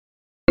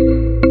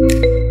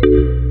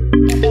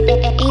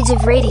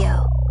Alternative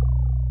Radio.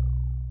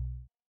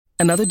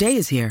 Another day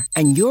is here,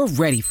 and you're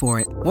ready for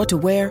it. What to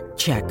wear?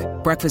 Check.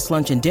 Breakfast,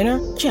 lunch, and dinner?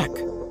 Check.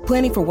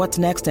 Planning for what's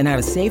next and how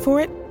to save for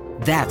it?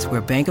 That's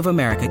where Bank of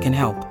America can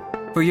help.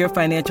 For your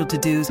financial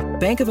to-dos,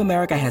 Bank of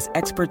America has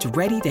experts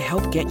ready to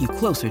help get you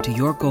closer to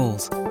your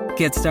goals.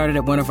 Get started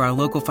at one of our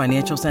local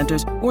financial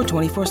centers or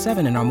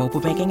 24/7 in our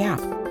mobile banking app.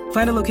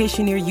 Find a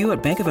location near you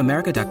at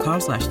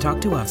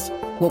bankofamerica.com/talktous.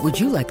 What would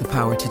you like the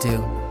power to do?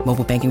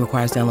 Mobile banking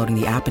requires downloading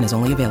the app and is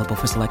only available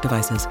for select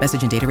devices.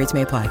 Message and data rates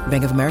may apply.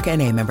 Bank of America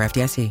N.A., member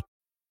FDIC.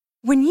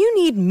 When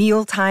you need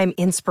mealtime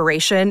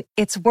inspiration,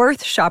 it's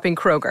worth shopping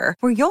Kroger,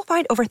 where you'll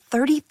find over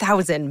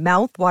 30,000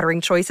 mouth-watering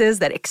choices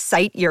that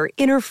excite your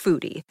inner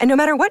foodie. And no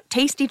matter what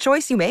tasty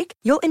choice you make,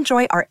 you'll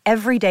enjoy our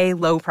everyday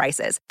low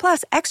prices,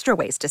 plus extra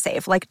ways to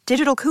save, like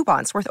digital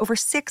coupons worth over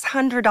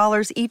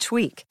 $600 each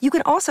week. You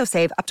can also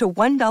save up to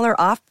 $1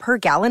 off per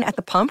gallon at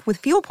the pump with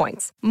fuel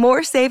points.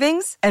 More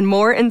savings and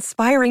more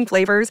inspiring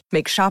flavors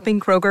make shopping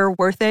Kroger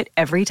worth it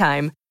every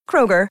time.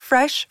 Kroger,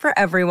 fresh for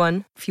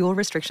everyone. Fuel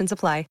restrictions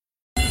apply.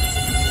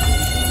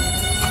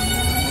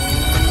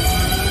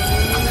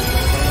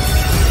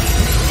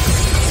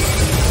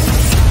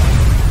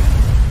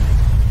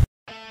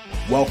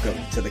 Welcome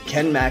to the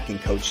Ken Mack and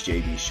Coach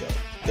JB Show.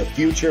 The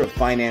future of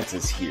finance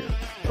is here.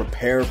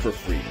 Prepare for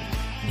freedom.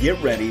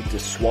 Get ready to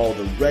swallow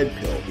the red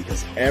pill,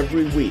 because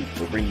every week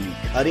we're bringing you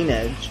cutting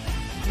edge,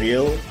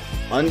 real,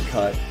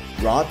 uncut,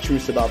 raw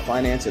truths about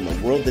finance in the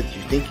world that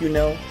you think you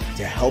know,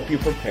 to help you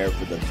prepare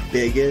for the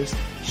biggest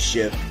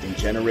shift in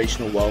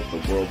generational wealth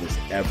the world has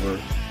ever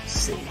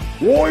seen.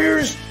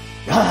 Warriors,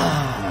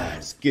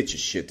 rise! Get your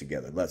shit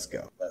together. Let's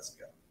go.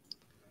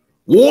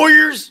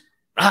 Warriors,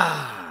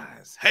 rise!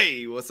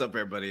 Hey, what's up,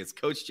 everybody? It's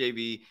Coach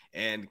JB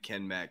and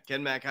Ken Mack.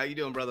 Ken Mack, how you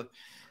doing, brother?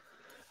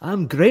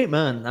 I'm great,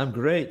 man. I'm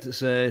great.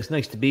 It's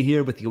nice to be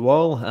here with you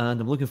all,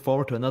 and I'm looking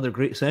forward to another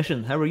great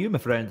session. How are you, my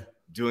friend?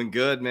 Doing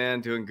good,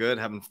 man. Doing good.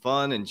 Having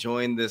fun.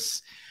 Enjoying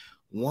this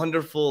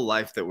wonderful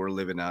life that we're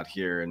living out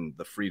here in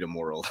the freedom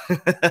world.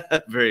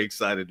 Very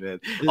excited, man.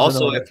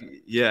 Also,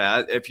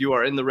 if you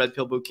are in the Red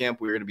Pill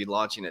Bootcamp, we're going to be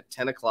launching at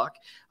 10 o'clock.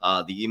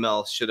 The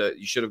email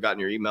you should have gotten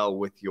your email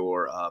with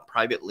your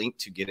private link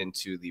to get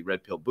into the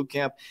Red Pill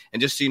Bootcamp. And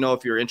just so you know,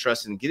 if you're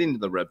interested in getting into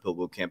the Red Pill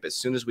Bootcamp, as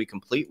soon as we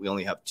complete, we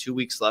only have 2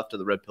 weeks left of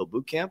the Red Pill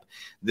Bootcamp.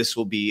 This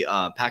will be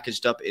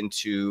packaged up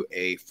into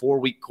a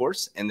 4-week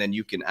course, and then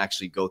you can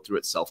actually go through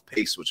it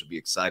self-paced, which will be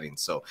exciting.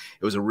 So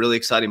it was a really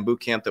exciting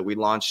bootcamp that we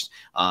launched.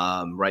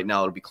 Right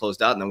now it'll be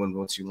closed out, and then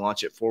once you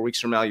launch it 4 weeks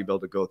from now, you'll be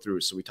able to go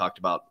through. So we talked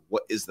about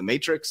what is the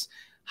matrix,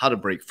 how to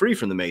break free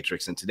from the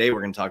matrix, and today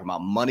we're going to talk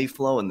about money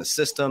flow in the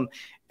system.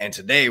 And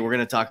today we're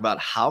going to talk about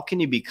how can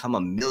you become a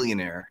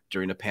millionaire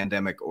during a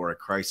pandemic or a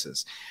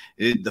crisis.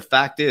 The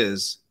fact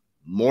is,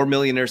 more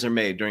millionaires are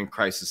made during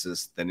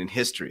crises than in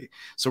history.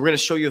 So we're going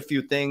to show you a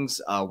few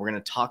things. We're going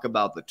to talk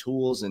about the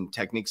tools and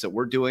techniques that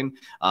we're doing,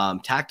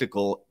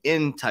 tactical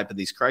in type of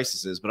these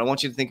crises. But I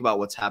want you to think about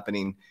what's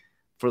happening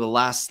for the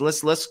last,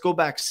 let's go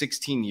back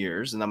 16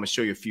 years, and I'm going to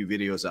show you a few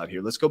videos out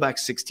here. Let's go back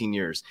 16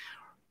 years.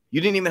 You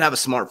didn't even have a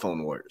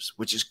smartphone, Warriors,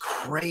 which is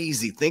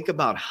crazy. Think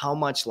about how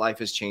much life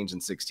has changed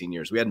in 16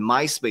 years. We had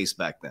MySpace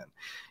back then,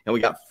 and we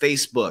got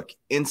Facebook,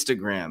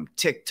 Instagram,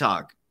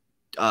 TikTok,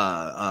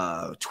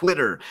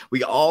 Twitter. We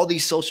got all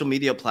these social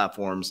media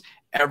platforms.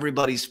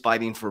 Everybody's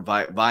fighting for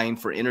vying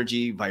for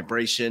energy,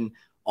 vibration,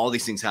 all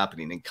these things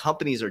happening. And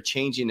companies are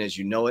changing as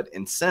you know it.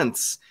 And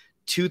since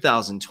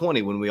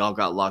 2020, when we all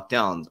got locked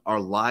down, our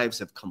lives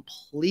have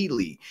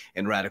completely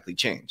and radically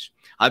changed.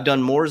 I've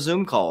done more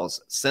Zoom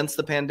calls since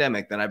the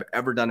pandemic than I've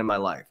ever done in my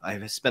life. I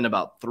have spent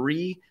about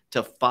 3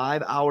 to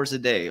 5 hours a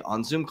day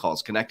on Zoom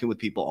calls connecting with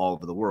people all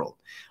over the world.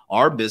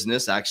 Our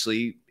business,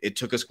 actually, it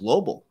took us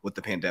global with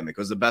the pandemic.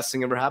 It was the best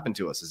thing ever happened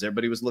to us. As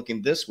everybody was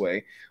looking this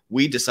way,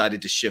 we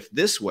decided to shift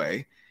this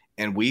way,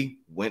 and we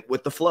went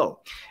with the flow.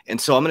 And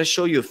so I'm going to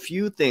show you a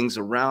few things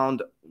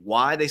around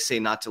why they say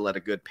not to let a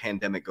good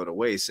pandemic go to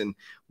waste. And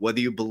whether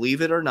you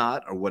believe it or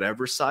not, or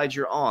whatever side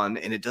you're on,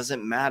 and it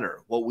doesn't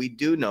matter. What we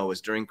do know is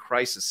during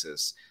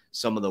crises,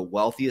 some of the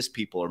wealthiest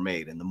people are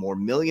made, and the more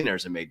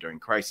millionaires are made during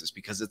crisis,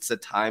 because it's the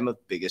time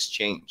of biggest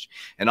change.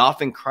 And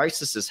often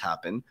crises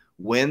happen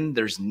when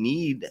there's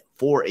need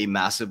for a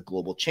massive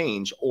global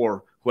change,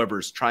 or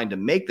whoever's trying to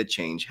make the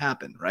change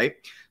happen, right?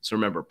 So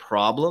remember,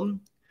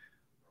 problem,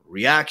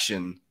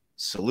 reaction,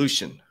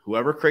 solution.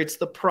 Whoever creates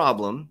the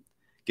problem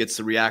gets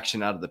the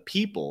reaction out of the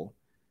people,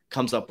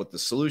 comes up with the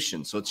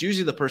solution. So it's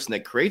usually the person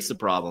that creates the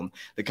problem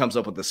that comes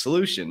up with the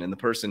solution, and the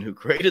person who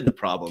created the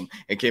problem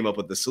and came up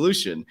with the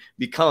solution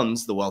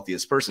becomes the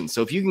wealthiest person.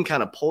 So if you can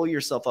kind of pull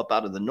yourself up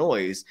out of the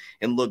noise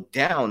and look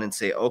down and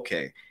say,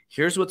 okay,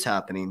 here's what's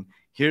happening.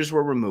 Here's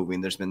where we're moving.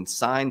 There's been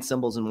signs,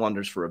 symbols, and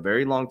wonders for a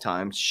very long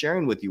time,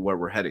 sharing with you where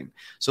we're heading.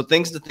 So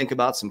things to think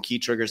about, some key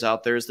triggers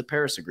out there is the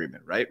Paris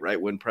Agreement, right?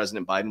 Right when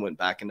President Biden went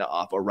back into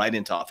office, or right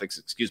into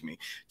office,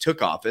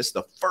 took office,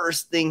 the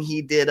first thing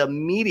he did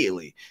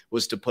immediately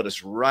was to put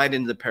us right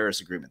into the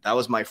Paris Agreement. That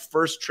was my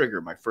first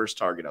trigger, my first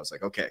target. I was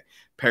like, okay,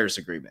 Paris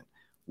Agreement.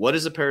 What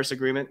is the Paris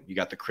Agreement? You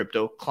got the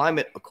Crypto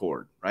Climate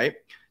Accord, right?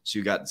 So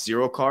you got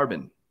zero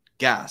carbon,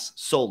 gas,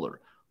 solar,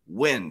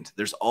 wind.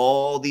 There's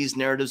all these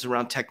narratives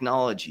around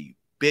technology,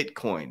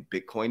 Bitcoin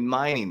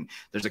mining.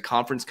 There's a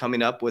conference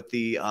coming up with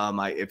the,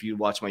 if you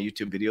watch my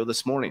YouTube video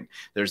this morning,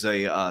 there's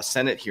a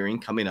Senate hearing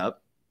coming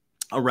up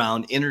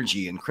around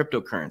energy and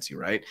cryptocurrency,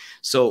 right?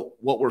 So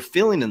what we're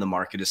feeling in the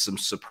market is some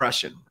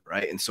suppression,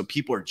 right? And so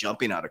people are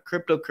jumping out of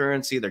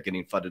cryptocurrency, they're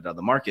getting flooded out of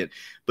the market,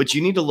 but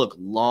you need to look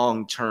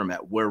long-term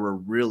at where we're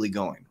really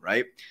going,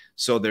 right?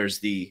 So there's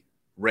the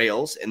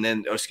rails and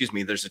then,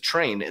 there's a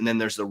train and then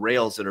there's the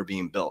rails that are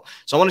being built.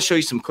 So I want to show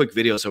you some quick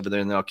videos over there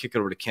and then I'll kick it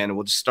over to Ken and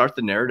we'll just start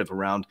the narrative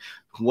around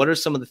what are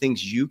some of the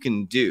things you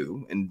can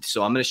do. And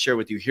so I'm going to share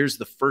with you, here's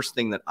the first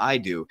thing that I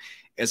do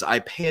is I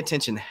pay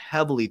attention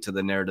heavily to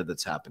the narrative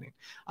that's happening.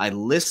 I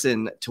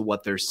listen to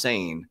what they're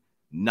saying,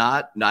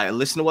 I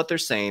listen to what they're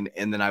saying,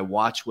 and then I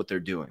watch what they're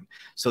doing.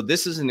 So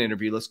this is an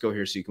interview. Let's go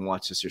here so you can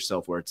watch this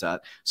yourself where it's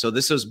at. So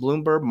this is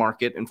Bloomberg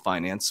Market and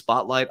Finance,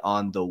 spotlight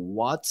on the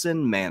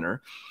Watson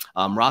Manor,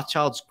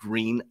 Rothschild's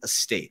Green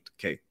Estate.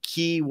 Okay,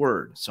 key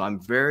word. So I'm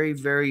very,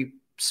 very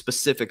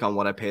specific on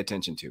what I pay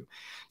attention to.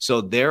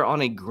 So they're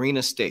on a green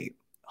estate,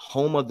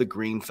 home of the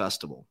Green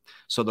Festival.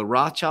 So the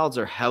Rothschilds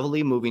are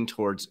heavily moving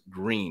towards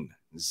green,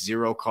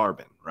 zero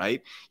carbon,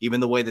 right?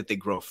 Even the way that they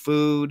grow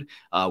food.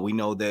 We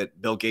know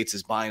that Bill Gates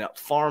is buying up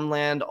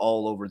farmland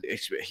all over.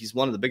 He's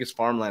one of the biggest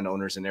farmland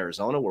owners in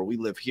Arizona where we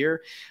live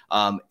here.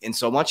 And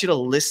so I want you to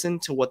listen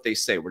to what they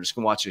say. We're just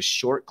going to watch a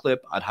short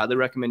clip. I'd highly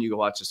recommend you go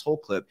watch this whole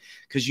clip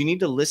because you need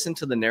to listen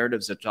to the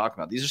narratives they're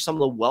talking about. These are some of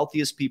the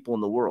wealthiest people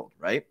in the world,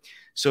 right?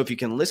 So if you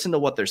can listen to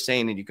what they're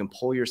saying and you can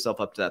pull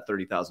yourself up to that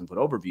 30,000 foot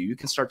overview, you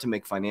can start to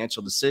make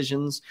financial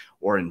decisions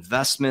or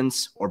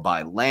investments or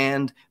buy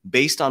land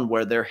based on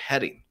where they're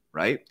heading,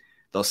 right?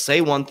 They'll say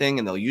one thing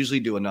and they'll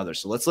usually do another.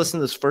 So let's listen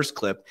to this first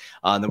clip.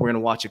 And then we're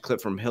going to watch a clip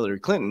from Hillary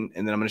Clinton.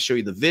 And then I'm going to show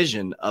you the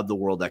vision of the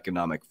World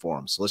Economic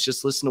Forum. So let's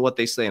just listen to what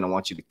they say. And I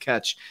want you to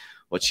catch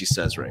what she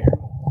says right here.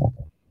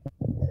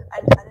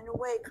 And in a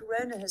way,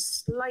 Corona has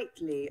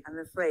slightly, I'm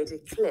afraid,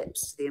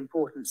 eclipsed the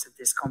importance of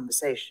this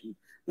conversation.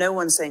 No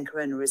one's saying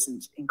Corona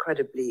isn't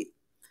incredibly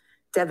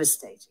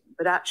devastating,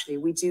 but actually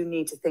we do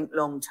need to think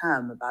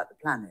long-term about the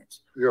planet.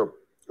 Yeah,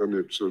 and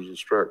it's a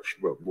distraction,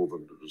 well, more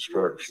than a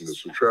distraction,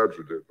 it's a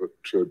tragedy, but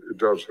it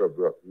does have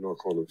that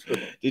knock-on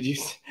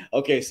effect.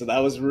 Okay, so that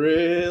was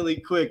really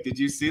quick. Did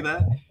you see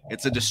that?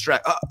 It's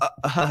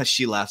a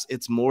she laughs.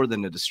 It's more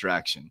than a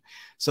distraction.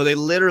 So they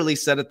literally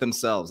said it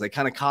themselves. They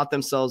kind of caught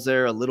themselves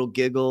there, a little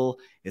giggle.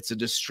 It's a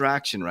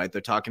distraction, right?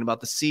 They're talking about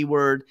the C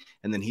word,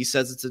 and then he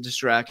says it's a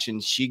distraction.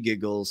 She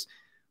giggles.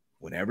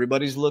 When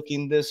everybody's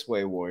looking this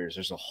way, Warriors,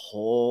 there's a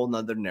whole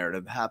nother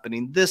narrative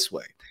happening this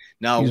way.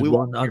 Now, he's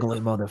one ugly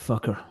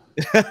motherfucker.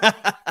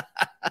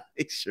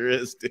 He sure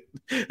is, dude.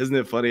 Isn't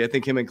it funny? I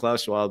think him and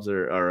Klaus Schwab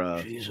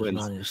are Jesus,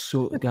 twins.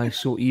 Man, the guy's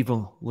so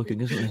evil looking,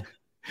 isn't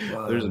he?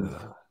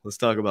 Let's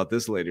talk about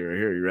this lady right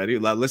here. You ready?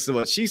 Now listen to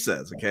what she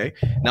says, okay?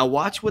 Now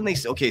watch when they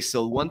say, okay,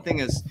 so one thing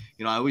is,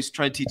 I always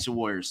try to teach the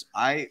Warriors.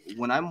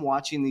 When I'm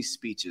watching these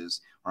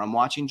speeches or I'm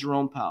watching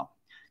Jerome Powell,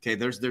 okay,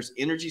 there's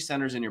energy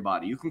centers in your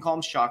body. You can call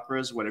them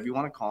chakras, whatever you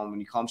want to call them. When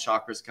you call them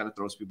chakras, it kind of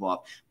throws people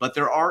off. But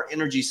there are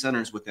energy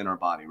centers within our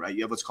body, right?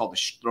 You have what's called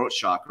the throat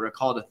chakra. I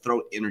call it a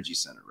throat energy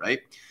center, right?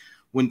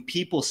 When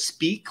people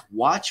speak,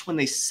 watch when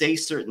they say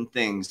certain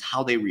things,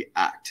 how they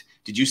react.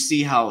 Did you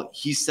see how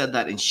he said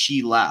that and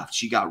she laughed?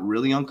 She got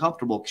really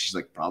uncomfortable because she's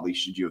like, probably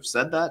should you have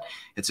said that?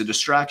 It's a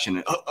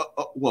distraction.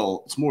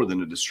 Well, it's more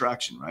than a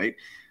distraction, right?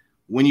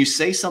 When you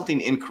say something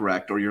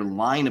incorrect or you're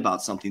lying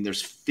about something,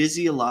 there's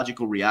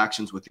physiological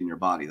reactions within your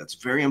body. That's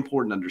very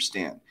important to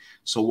understand.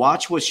 So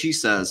watch what she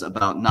says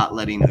about not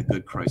letting a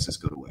good crisis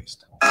go to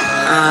waste.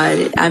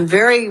 I'm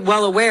very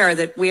well aware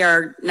that we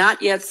are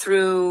not yet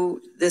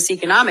through this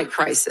economic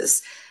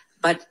crisis,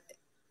 but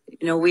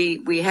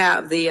we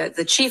have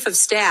the chief of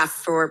staff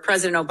for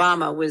President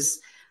Obama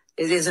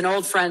is an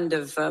old friend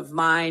of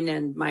mine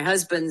and my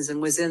husband's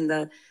and was in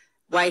the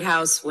White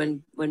House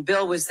when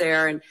Bill was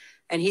there.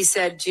 And he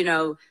said,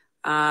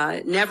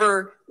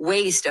 never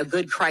waste a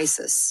good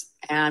crisis.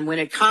 And when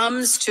it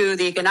comes to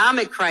the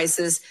economic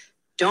crisis,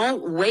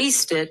 don't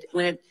waste it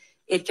when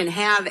it can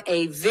have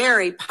a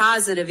very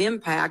positive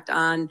impact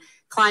on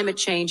climate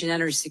change and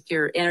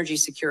energy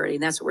security.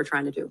 And that's what we're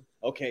trying to do.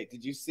 Okay.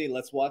 Did you see?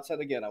 Let's watch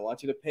that again. I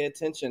want you to pay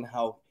attention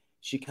how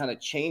she kind of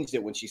changed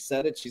it. When she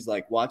said it, she's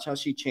like, watch how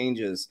she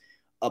changes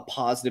a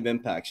positive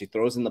impact. She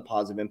throws in the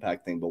positive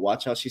impact thing, but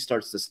watch how she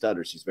starts to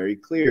stutter. She's very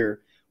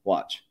clear.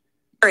 Watch.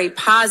 Very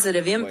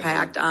positive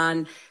impact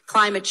on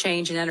climate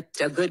change and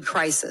a good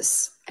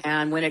crisis.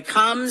 And when it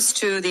comes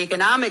to the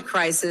economic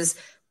crisis,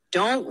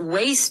 don't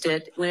waste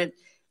it when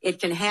it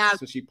can have.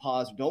 So she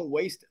paused. Don't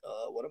waste.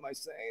 What am I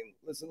saying?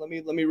 Listen, let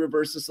me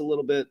reverse this a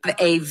little bit.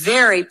 A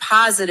very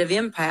positive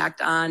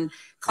impact on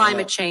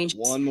climate change.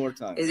 One more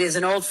time. It is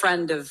an old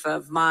friend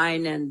of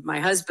mine and my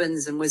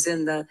husband's and was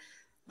in the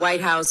White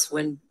House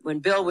when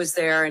Bill was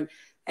there.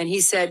 And he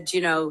said,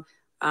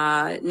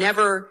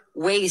 never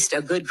waste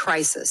a good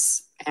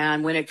crisis.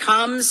 And when it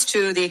comes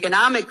to the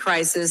economic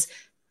crisis,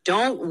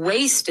 don't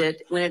waste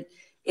it when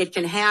it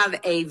can have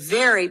a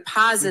very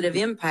positive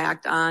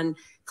impact on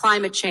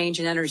climate change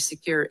and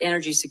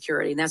energy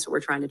security. And that's what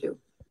we're trying to do.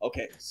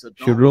 Okay, so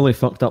she really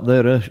fucked up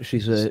there.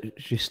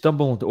 She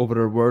stumbled over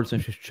her words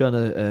and she's trying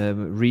to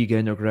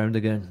regain her ground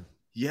again.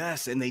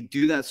 Yes, and they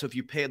do that. So if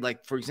you pay,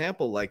 like, for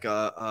example, like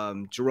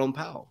Jerome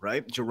Powell,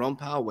 right? Jerome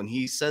Powell, when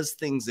he says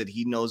things that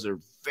he knows are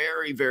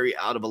very, very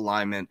out of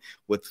alignment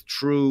with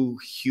true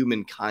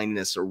human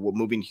kindness or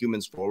moving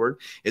humans forward,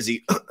 is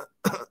he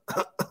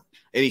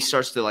and he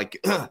starts to like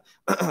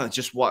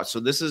just watch. So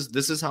this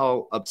is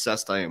how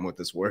obsessed I am with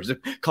this word.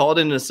 Call it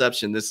an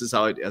obsession. This is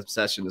how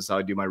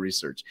I do my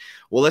research.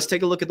 Well, let's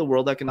take a look at the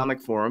World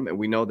Economic Forum, and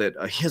we know that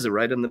he has it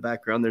right in the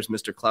background. There's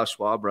Mr. Klaus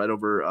Schwab right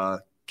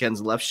over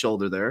Ken's left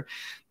shoulder there.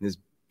 Is,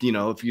 you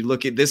know, if you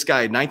look at this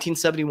guy,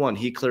 1971,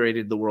 he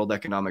created the World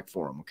Economic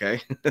Forum.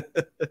 Okay,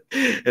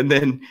 and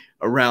then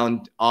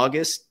around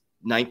August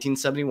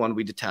 1971,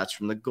 we detached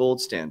from the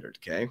gold standard.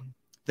 Okay.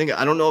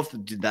 I don't know if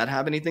did that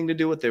have anything to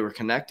do with they were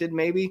connected.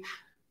 Maybe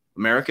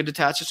America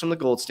detaches from the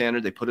gold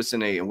standard. They put us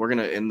in and we're going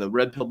to, in the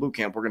Red Pill Boot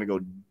Camp, we're going to go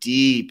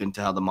deep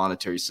into how the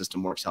monetary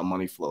system works, how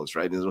money flows,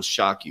 right? And it'll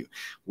shock you.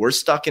 We're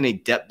stuck in a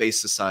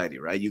debt-based society,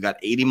 right? You got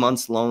 80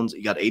 months loans.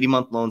 You got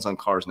 80-month loans on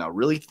cars now.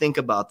 Really think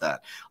about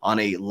that on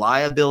a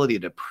liability, a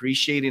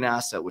depreciating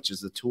asset, which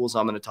is the tools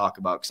I'm going to talk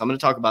about. Because I'm going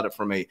to talk about it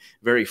from a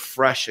very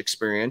fresh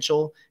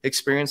experiential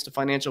experience to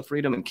financial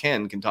freedom. And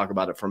Ken can talk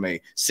about it from a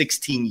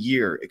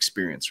 16-year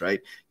experience, right?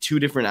 Two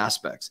different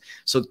aspects.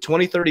 So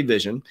 2030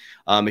 vision,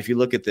 if you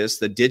look at this,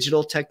 the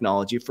digital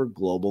technology for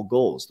global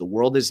goals. The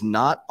world is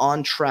not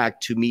on track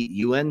to meet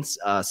UN's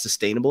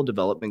Sustainable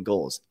Development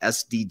Goals,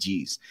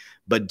 SDGs,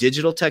 but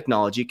digital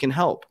technology can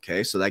help.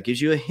 Okay, so that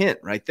gives you a hint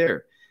right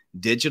there.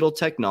 Digital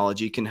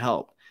technology can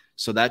help.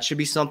 So that should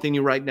be something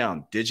you write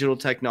down. Digital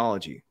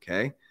technology,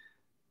 okay?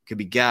 Could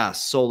be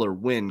gas, solar,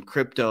 wind,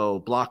 crypto,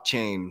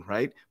 blockchain,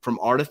 right? From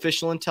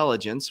artificial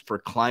intelligence for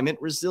climate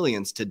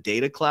resilience to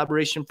data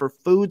collaboration for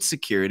food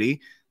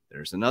security.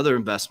 There's another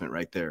investment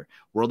right there.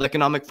 World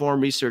Economic Forum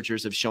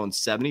researchers have shown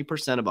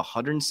 70% of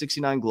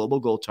 169 global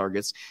goal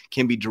targets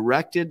can be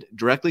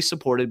directly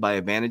supported by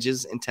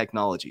advantages in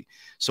technology.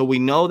 So we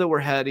know that we're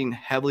heading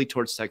heavily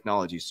towards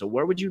technology. So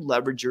where would you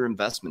leverage your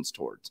investments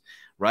towards,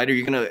 right? Are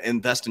you going to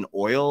invest in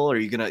oil? Are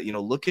you going to,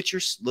 look at your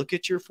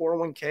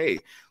 401k,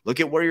 look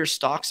at where your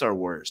stocks are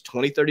worth.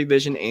 2030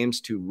 vision aims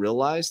to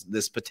realize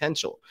this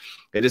potential.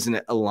 It is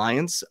an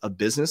alliance of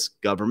business,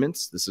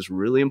 governments. This is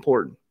really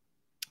important.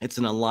 It's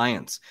an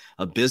alliance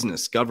of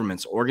business,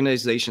 governments,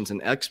 organizations,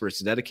 and experts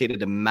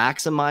dedicated to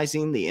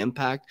maximizing the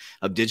impact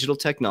of digital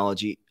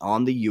technology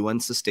on the UN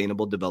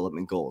Sustainable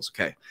Development Goals.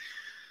 Okay,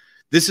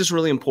 this is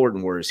really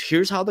important words.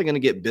 Here's how they're going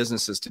to get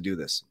businesses to do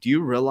this. Do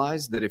you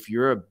realize that if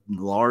you're a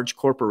large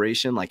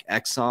corporation like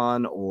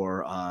Exxon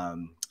or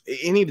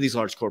any of these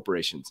large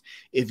corporations,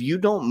 if you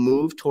don't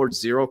move towards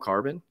zero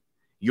carbon,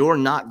 you're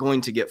not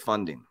going to get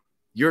funding.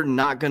 You're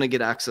not going to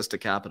get access to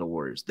capital,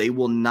 warriors. They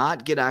will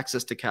not get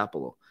access to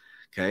capital.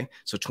 Okay,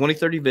 so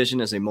 2030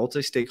 Vision is a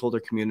multi-stakeholder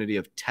community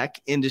of tech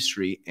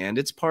industry and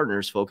its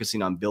partners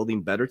focusing on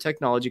building better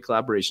technology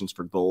collaborations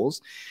for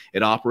goals.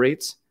 It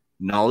operates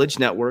knowledge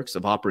networks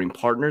of operating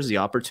partners, the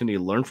opportunity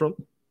to learn from,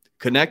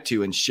 connect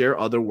to, and share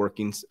other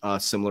working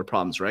similar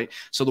problems, right?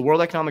 So the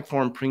World Economic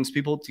Forum brings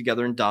people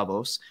together in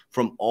Davos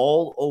from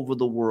all over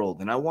the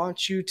world. And I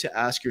want you to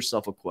ask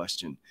yourself a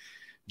question.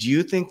 Do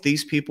you think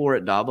these people were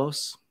at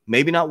Davos?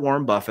 Maybe not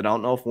Warren Buffett. I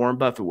don't know if Warren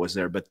Buffett was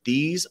there, but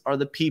these are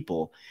the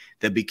people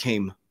that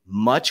became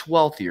much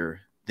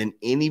wealthier than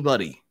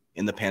anybody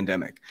in the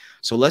pandemic.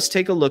 So let's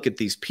take a look at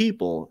these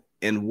people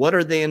and what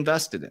are they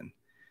invested in?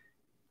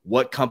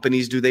 What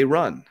companies do they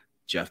run?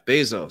 Jeff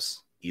Bezos,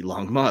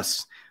 Elon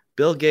Musk,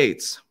 Bill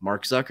Gates,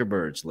 Mark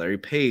Zuckerberg, Larry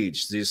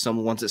Page. These are some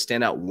of the ones that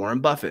stand out.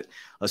 Warren Buffett.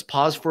 Let's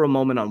pause for a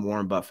moment on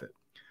Warren Buffett.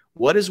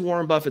 What is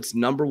Warren Buffett's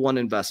number one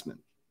investment?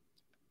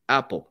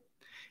 Apple.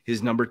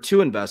 His number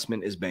two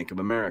investment is Bank of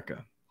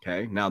America.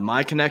 Okay. Now,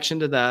 my connection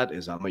to that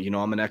is, I'm an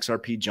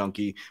XRP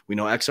junkie. We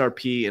know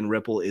XRP and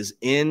Ripple is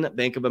in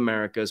Bank of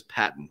America's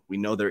patent. We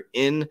know they're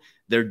in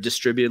their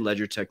distributed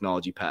ledger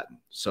technology patent.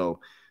 So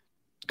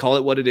call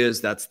it what it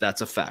is.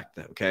 That's a fact.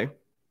 Okay.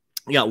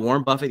 Yeah.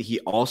 Warren Buffett, he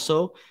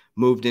also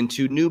moved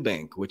into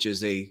Nubank, which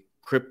is a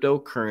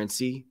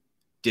cryptocurrency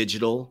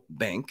digital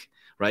bank,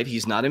 right?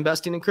 He's not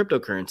investing in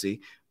cryptocurrency,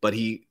 but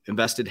he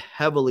invested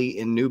heavily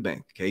in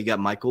Nubank. Okay, you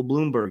got Michael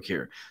Bloomberg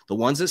here. The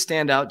ones that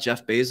stand out,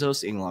 Jeff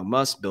Bezos, Elon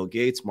Musk, Bill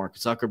Gates, Mark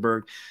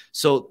Zuckerberg.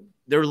 So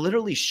they're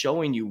literally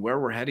showing you where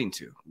we're heading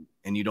to,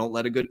 and you don't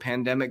let a good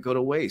pandemic go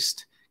to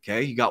waste.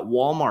 Okay, you got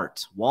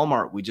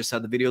Walmart. We just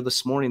had the video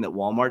this morning that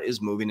Walmart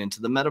is moving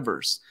into the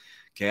metaverse.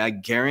 Okay, I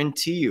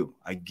guarantee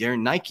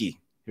Nike.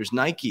 Here's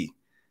Nike.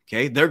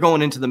 Okay, they're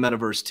going into the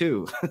metaverse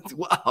too.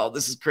 Wow,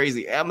 this is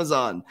crazy.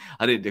 Amazon.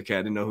 I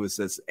didn't know who it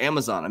says.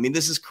 Amazon. I mean,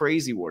 this is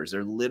crazy, wars.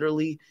 They're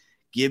literally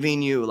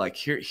giving you like,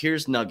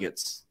 here's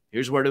nuggets.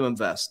 Here's where to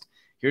invest.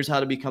 Here's how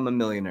to become a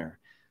millionaire.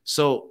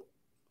 So,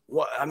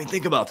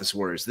 think about this,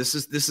 warriors. This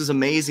is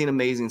amazing,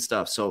 amazing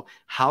stuff. So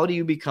how do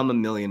you become a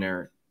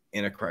millionaire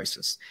in a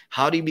crisis?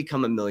 How do you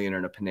become a millionaire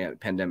in a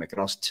pandemic?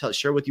 And I'll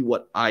share with you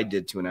what I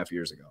did 2.5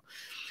 years ago.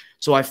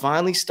 So I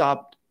finally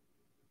stopped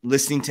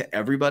listening to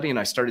everybody and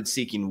I started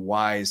seeking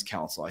wise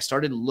counsel. I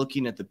started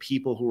looking at the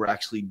people who were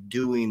actually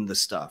doing the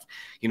stuff.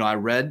 You know, I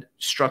read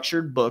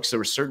structured books. There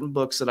were certain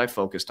books that I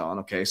focused on.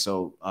 Okay.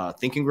 So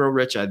Think and Grow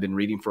Rich, I'd been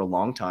reading for a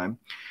long time.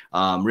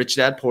 Rich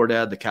Dad, Poor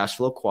Dad, the cash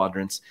flow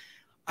quadrants.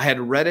 I had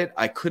read it.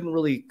 I couldn't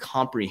really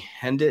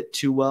comprehend it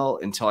too well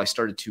until I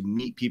started to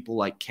meet people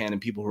like Ken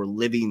and people who are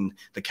living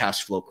the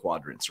cash flow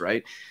quadrants,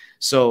 right?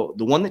 So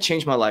the one that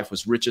changed my life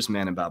was Richest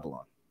Man in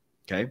Babylon.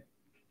 Okay.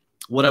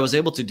 What I was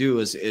able to do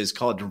is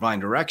call it divine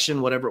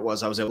direction, whatever it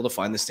was. I was able to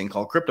find this thing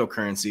called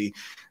cryptocurrency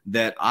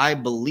that I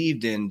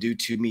believed in due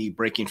to me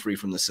breaking free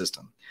from the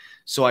system.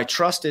 So I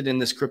trusted in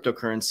this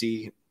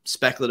cryptocurrency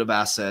speculative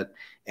asset.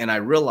 And I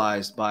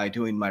realized by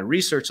doing my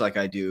research like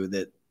I do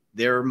that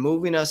they're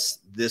moving us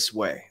this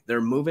way.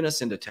 They're moving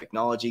us into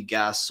technology,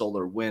 gas,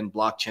 solar, wind,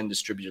 blockchain,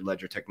 distributed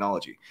ledger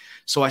technology.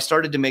 So I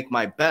started to make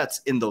my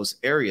bets in those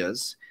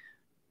areas,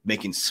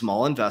 making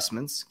small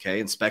investments, okay,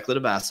 in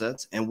speculative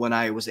assets. And when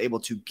I was able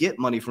to get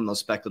money from those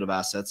speculative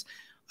assets,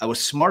 I was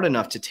smart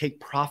enough to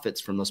take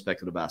profits from those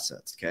speculative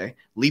assets, okay,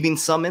 leaving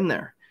some in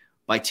there.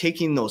 By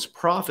taking those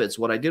profits,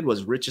 what I did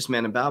was Richest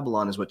Man in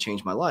Babylon is what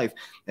changed my life,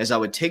 as I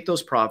would take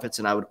those profits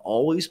and I would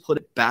always put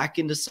it back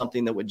into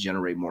something that would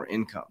generate more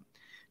income.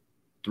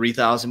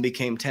 3,000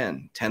 became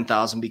 10,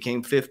 10,000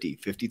 became 50,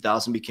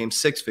 50,000 became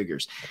six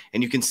figures.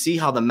 And you can see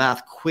how the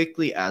math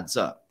quickly adds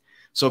up.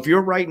 So if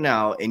you're right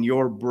now and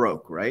you're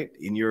broke, right?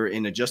 And you're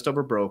in a just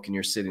over broke and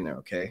you're sitting there,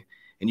 okay?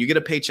 And you get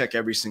a paycheck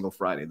every single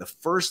Friday. The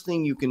first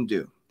thing you can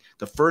do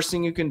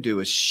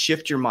is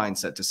shift your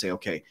mindset to say,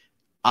 okay,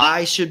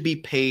 I should be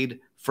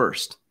paid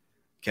first,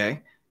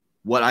 okay?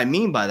 What I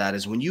mean by that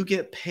is when you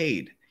get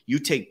paid, you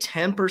take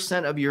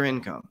 10% of your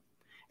income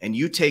and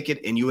you take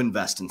it and you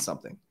invest in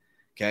something.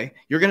 Okay.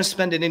 You're going to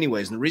spend it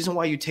anyways. And the reason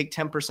why you take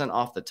 10%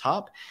 off the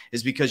top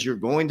is because you're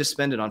going to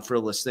spend it on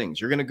frivolous things.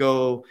 You're going to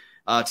go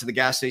to the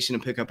gas station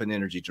and pick up an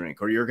energy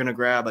drink, or you're going to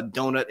grab a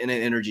donut and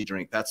an energy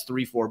drink. That's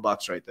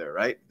 $3-4 right there.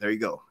 Right there you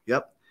go.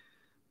 Yep.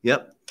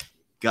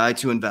 Guide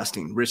to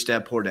Investing, Rich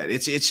Dad, Poor Dad.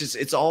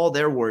 It's all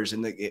their words.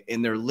 And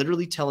they're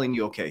literally telling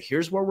you, okay,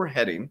 here's where we're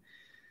heading.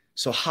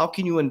 So how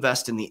can you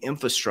invest in the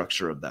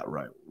infrastructure of that,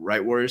 right?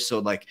 Warriors. So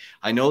like,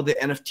 I know the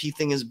NFT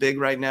thing is big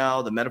right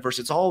now, the metaverse,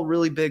 it's all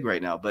really big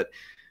right now, but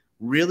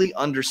really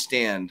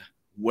understand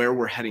where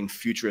we're heading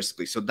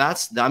futuristically. So I'm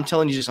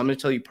going to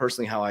tell you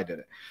personally how I did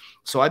it.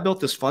 So I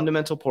built this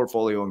fundamental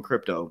portfolio in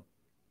crypto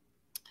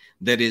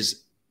that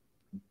is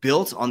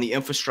built on the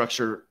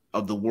infrastructure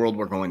of the world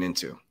we're going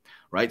into.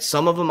 Right.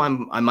 Some of them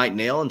I might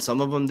nail and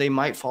some of them they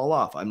might fall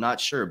off. I'm not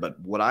sure. But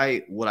what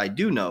I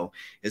do know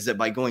is that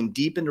by going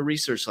deep into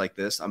research like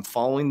this, I'm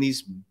following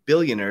these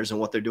billionaires and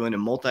what they're doing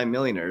and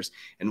multimillionaires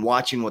and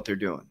watching what they're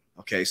doing.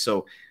 OK,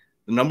 so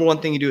the number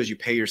one thing you do is you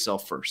pay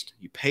yourself first.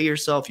 You pay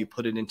yourself. You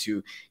put it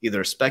into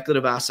either a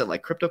speculative asset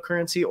like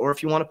cryptocurrency, or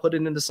if you want to put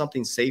it into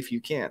something safe, you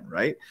can.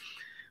 Right.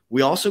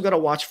 We also got to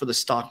watch for the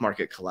stock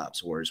market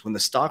collapse, Warriors. When the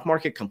stock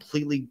market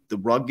the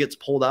rug gets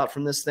pulled out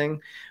from this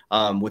thing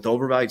with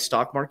overvalued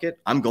stock market,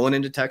 I'm going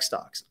into tech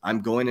stocks. I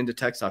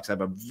have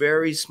a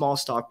very small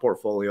stock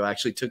portfolio. I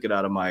actually took it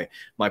out of my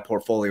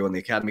portfolio in the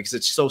academy because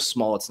it's so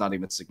small, it's not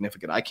even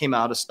significant. I came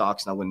out of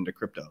stocks and I went into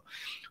crypto.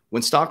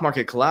 When stock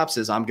market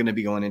collapses, I'm going to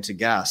be going into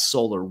gas,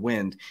 solar,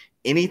 wind,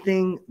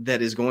 anything that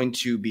is going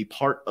to be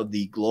part of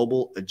the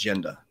global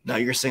agenda. Now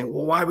you're saying,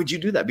 well, why would you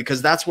do that?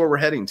 Because that's where we're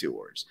heading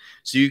towards.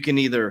 So you can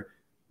either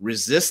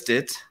resist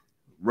it,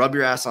 rub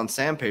your ass on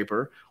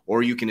sandpaper,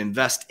 or you can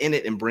invest in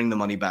it and bring the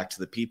money back to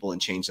the people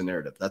and change the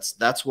narrative.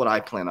 That's what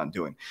I plan on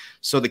doing.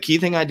 So the key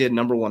thing I did,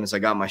 number one, is I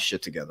got my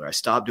shit together. I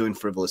stopped doing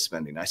frivolous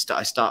spending. I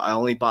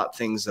only bought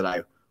things that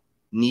I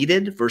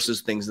needed versus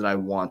things that I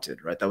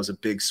wanted, right? That was a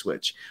big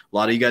switch. A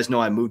lot of you guys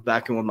know I moved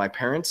back in with my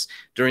parents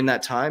during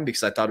that time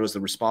because I thought it was the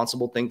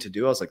responsible thing to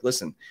do. I was like,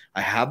 listen, I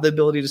have the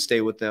ability to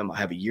stay with them. I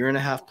have a 1.5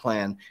 year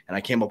plan, and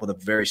I came up with a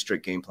very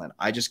strict game plan.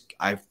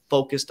 I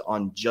focused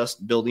on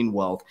just building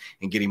wealth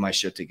and getting my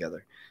shit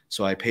together.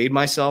 So I paid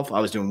myself. I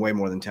was doing way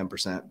more than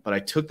 10%, but I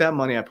took that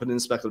money, I put it in a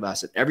speculative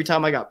asset. Every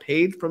time I got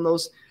paid from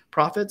those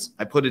profits,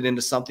 I put it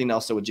into something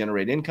else that would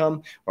generate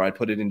income, or I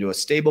put it into a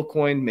stable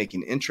coin,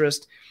 making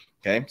interest.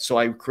 Okay, so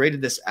I created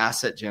this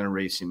asset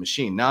generation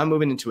machine. Now I'm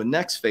moving into a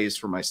next phase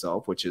for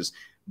myself, which is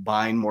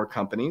buying more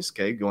companies,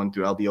 okay, going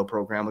through LBO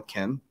program with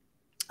Ken.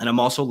 And I'm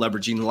also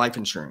leveraging life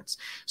insurance.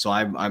 So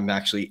I'm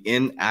actually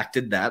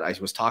enacted that. I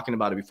was talking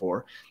about it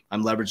before.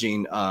 I'm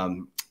leveraging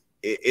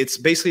it's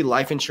basically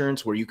life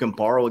insurance where you can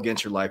borrow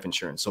against your life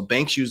insurance. So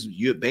banks use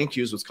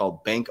what's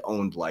called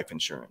bank-owned life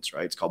insurance,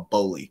 right? It's called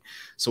BOLI.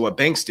 So what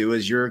banks do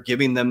is you're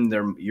giving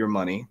them your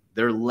money,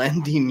 they're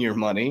lending your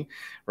money,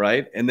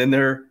 right? And then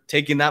they're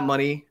taking that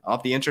money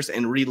off the interest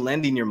and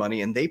re-lending your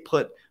money, and they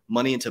put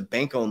money into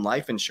bank-owned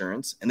life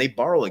insurance and they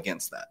borrow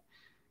against that.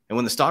 And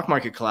when the stock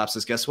market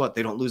collapses, guess what?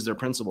 They don't lose their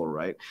principal,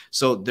 right?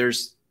 So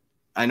there's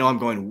I know I'm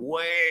going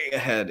way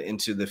ahead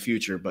into the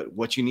future, but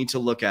what you need to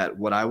look at,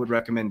 what I would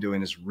recommend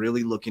doing is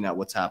really looking at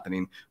what's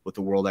happening with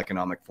the World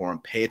Economic Forum.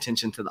 Pay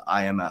attention to the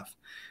IMF.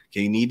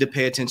 Okay, you need to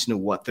pay attention to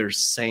what they're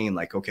saying.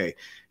 Like, okay,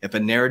 if a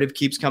narrative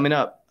keeps coming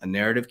up,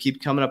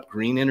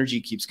 green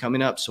energy keeps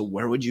coming up. So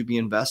where would you be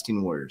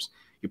investing, Warriors?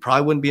 You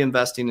probably wouldn't be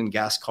investing in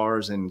gas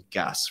cars and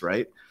gas,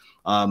 right?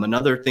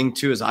 Another thing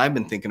too is I've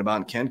been thinking about,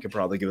 and Ken could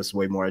probably give us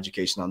way more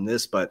education on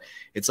this, but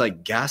it's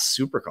like gas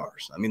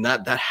supercars. I mean,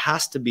 that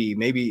has to be,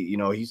 maybe, you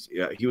know,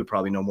 he would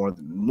probably know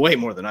way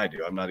more than I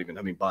do. I'm not even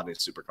having bought a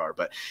supercar,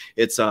 but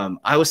it's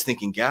I was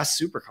thinking gas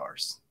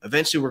supercars.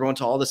 Eventually, we're going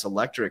to all this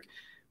electric.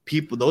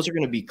 People, those are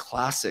going to be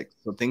classics.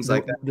 So things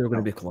like that. They're going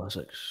to be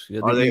classics. Yeah,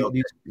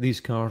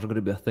 these cars are going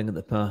to be a thing of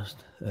the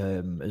past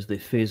as they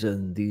phase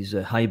in these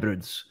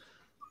hybrids.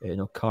 You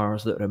know,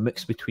 cars that are a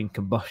mix between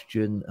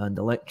combustion and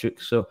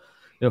electric. So,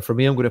 you know, for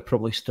me, I'm going to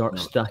probably start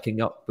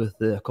stacking up with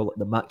I call it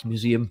the Mac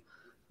Museum,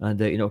 and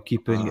you know,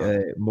 keeping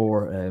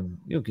more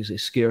you know, because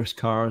it's scarce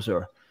cars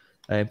or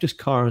just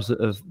cars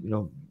that have, you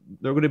know,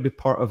 they're going to be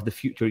part of the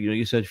future. You know,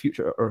 you said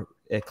future or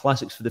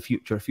classics for the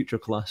future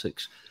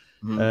classics.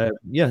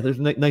 Yeah, there's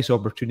a nice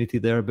opportunity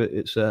there, but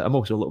it's I'm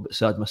also a little bit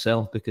sad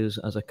myself because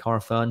as a car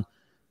fan,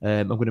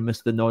 I'm going to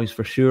miss the noise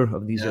for sure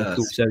of these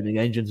cool sounding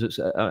engines.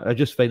 I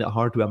just find it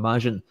hard to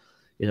imagine.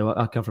 You know,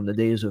 I come from the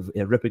days of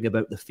ripping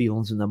about the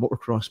fields in the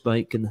motocross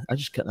bike, and I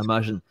just can't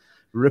imagine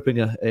ripping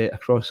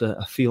across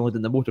a field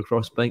in the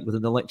motocross bike with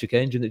an electric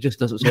engine. It just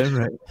doesn't sound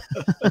right.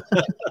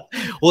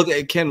 Well,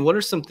 Ken, what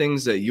are some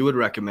things that you would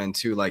recommend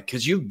too? Like,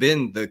 because you've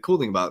been, the cool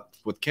thing about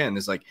with Ken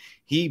is like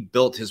he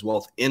built his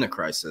wealth in a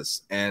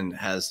crisis and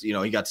has, you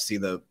know, he got to see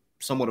the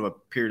somewhat of a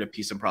period of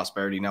peace and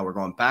prosperity. Now we're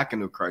going back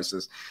into a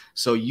crisis.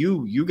 So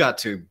you got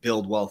to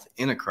build wealth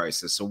in a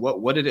crisis. So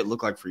what did it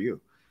look like for you?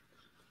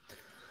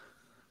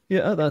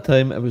 Yeah, at that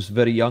time I was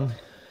very young.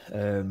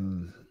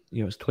 You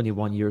know, I was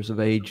 21 years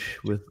of age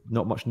with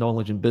not much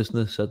knowledge in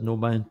business. I had no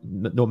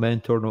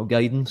mentor, no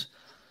guidance.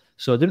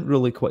 So I didn't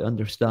really quite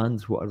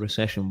understand what a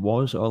recession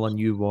was. All I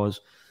knew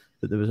was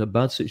that there was a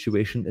bad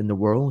situation in the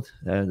world.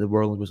 The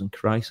world was in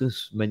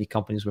crisis. Many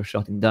companies were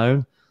shutting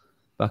down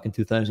back in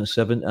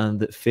 2007, and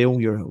that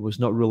failure was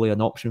not really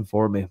an option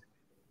for me.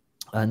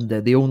 And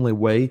the only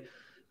way,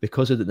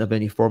 because I didn't have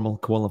any formal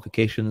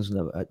qualifications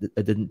and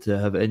I didn't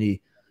have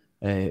any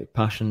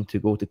passion to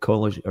go to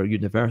college or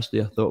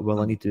university, I thought,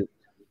 well, I need to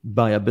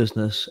buy a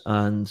business.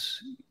 And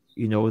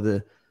you know,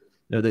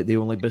 the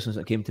only business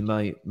that came to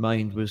my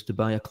mind was to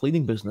buy a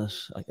cleaning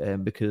business,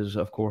 because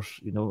of course,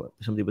 you know,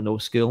 somebody with no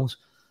skills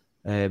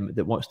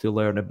that wants to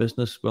learn a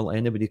business, well,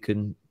 anybody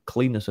can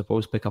clean, I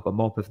suppose, pick up a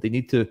mop if they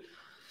need to.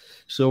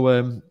 So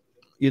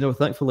you know,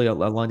 thankfully I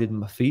landed on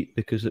my feet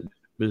because it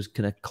was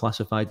kind of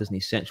classified as an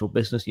essential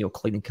business. You know,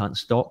 cleaning can't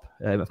stop.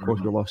 Of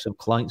course, we lost some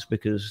clients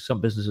because some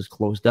businesses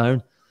closed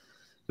down.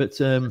 But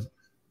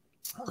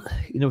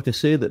you know, to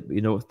say that,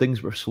 you know,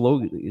 things were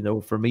slow, you know,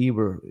 for me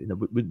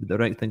would be the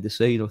right thing to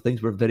say. You know,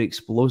 things were very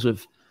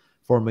explosive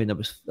for me, and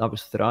I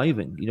was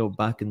thriving. You know,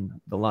 back in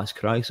the last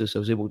crisis, I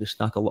was able to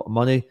stack a lot of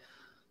money.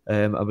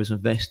 I was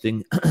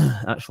investing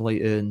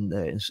actually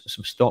in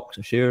some stocks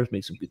and shares,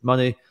 made some good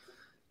money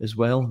as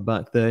well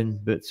back then.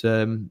 But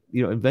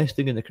you know,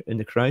 investing in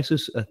the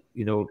crisis,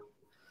 you know,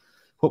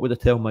 what would I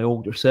tell my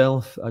older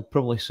self? I'd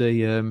probably say,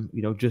 you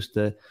know, just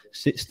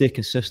stay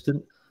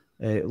consistent.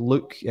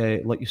 Look,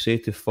 like you say,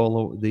 to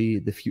follow the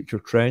future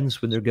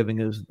trends when they're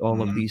giving us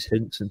all of these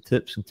hints and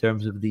tips in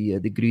terms of the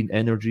green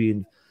energy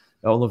and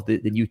all of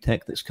the new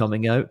tech that's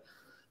coming out.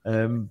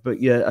 But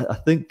yeah, I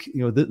think,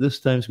 you know, this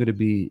time is going to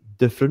be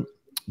different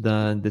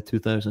than the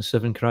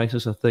 2007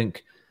 crisis. I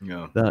think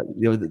that,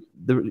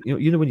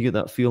 you know, when you get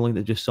that feeling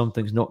that just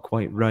something's not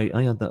quite right.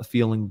 I had that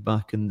feeling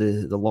back in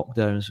the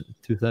lockdowns in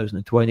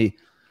 2020.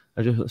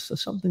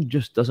 Something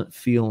just doesn't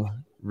feel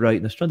right.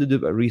 And I was trying to do a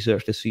bit of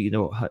research to see, you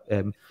know,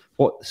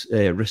 what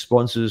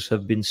responses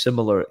have been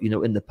similar, you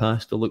know, in the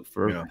past, to look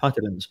for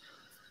patterns.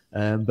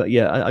 But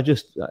yeah,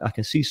 I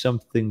can see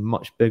something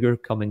much bigger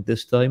coming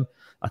this time.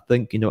 I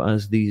think, you know,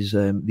 as these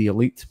the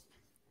elite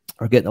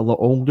are getting a lot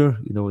older,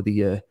 you know,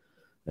 the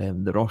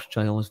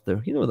Rothschilds,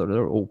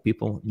 they're old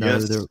people now.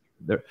 Yes.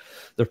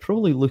 They're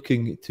probably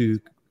looking to,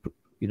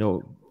 you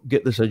know,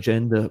 get this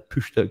agenda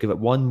pushed out, give it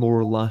one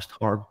more last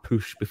hard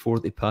push before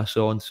they pass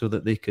on, so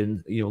that they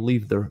can, you know,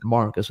 leave their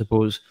mark, I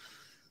suppose,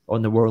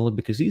 on the world,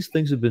 because these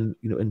things have been,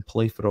 you know, in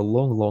play for a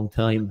long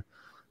time.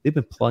 They've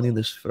been planning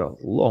this for a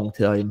long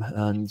time,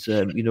 and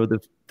you know,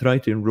 they've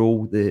tried to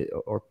roll out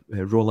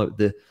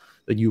the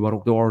new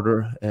world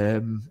order,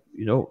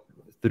 you know,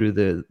 through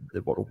the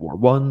World War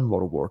I,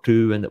 World War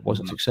II, and it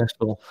wasn't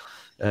successful.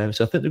 So I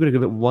think they're going to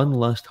give it one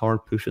last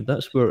hard push, and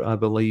that's where I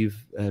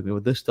believe, you know,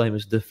 this time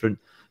is different,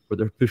 where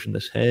they're pushing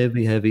this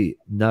heavy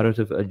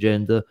narrative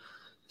agenda.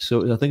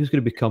 So I think it's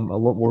going to become a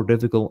lot more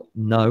difficult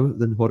now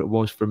than what it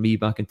was for me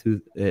back in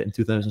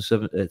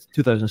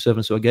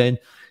 2007. So again, you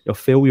know,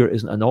 failure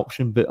isn't an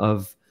option, but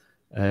I've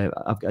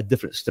got a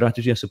different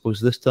strategy, I suppose,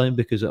 this time,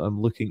 because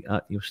I'm looking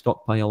at, you know,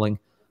 stockpiling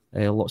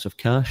lots of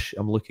cash.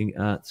 I'm looking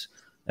at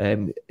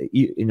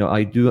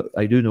I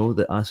do know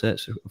that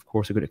assets, of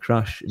course, are going to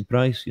crash in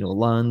price.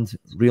 Land,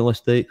 real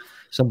estate.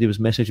 Somebody was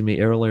messaging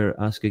me earlier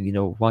asking,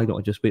 why don't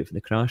I just wait for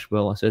the crash?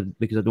 Well, I said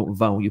because I don't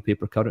value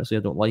paper currency.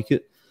 I don't like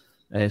it.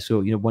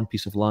 So one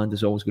piece of land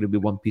is always going to be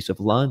one piece of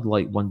land.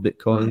 Like one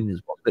Bitcoin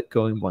is one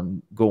Bitcoin,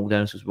 one gold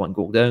ounce is one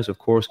gold ounce. Of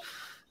course,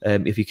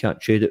 if you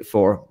can't trade it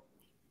for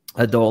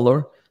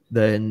 $1,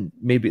 then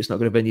maybe it's not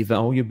going to have any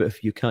value. But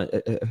if you can't,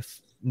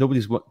 if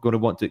nobody's going to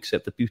want to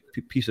accept a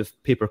piece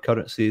of paper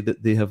currency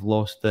that they have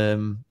lost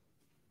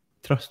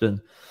trust in.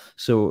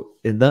 So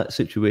in that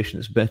situation,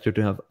 it's better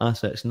to have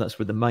assets, and that's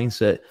where the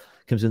mindset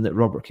comes in that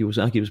Robert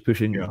Kiyosaki was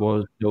pushing.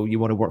 Was you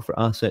want to work for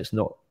assets,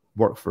 not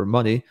work for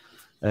money,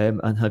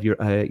 and have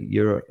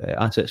your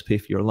assets pay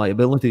for your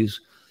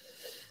liabilities.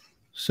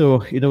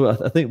 So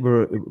I think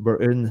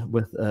we're in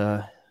with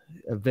a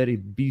very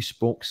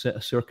bespoke set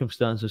of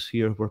circumstances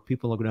here, where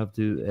people are going to have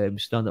to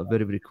stand up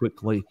very, very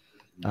quickly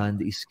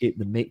and escape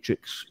the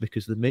matrix,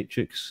 because the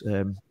matrix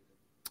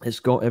it's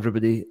got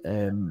everybody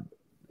in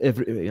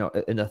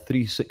a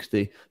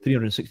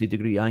 360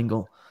 degree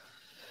angle.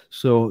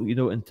 So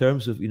in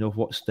terms of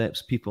what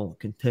steps people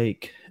can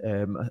take,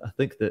 I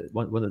think that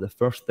one of the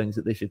first things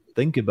that they should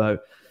think about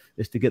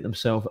is to get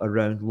themselves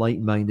around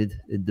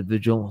like-minded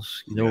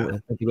individuals.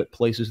 Think about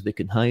places they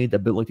can hide,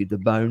 ability to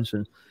bounce,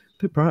 and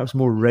perhaps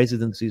more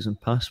residencies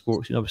and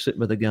passports. I was sitting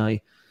with a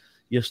guy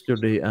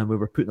yesterday, and we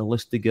were putting a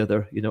list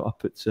together.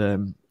 Up at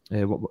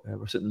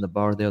we're sitting in the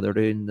bar the other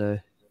day in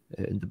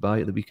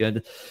Dubai at the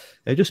weekend,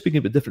 just speaking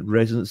about different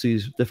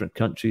residencies, different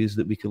countries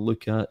that we can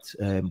look at,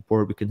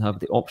 where we can have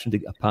the option to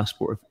get a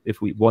passport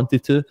if we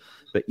wanted to,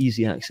 but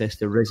easy access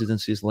to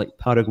residencies like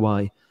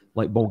Paraguay,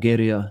 like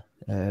Bulgaria,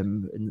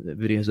 and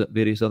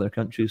various other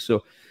countries.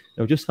 So,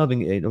 just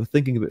having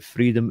thinking about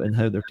freedom and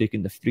how they're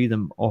taking the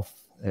freedom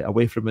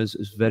away from us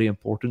is very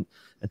important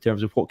in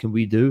terms of what can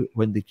we do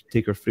when they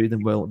take our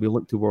freedom. Well, we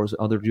look towards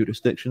other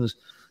jurisdictions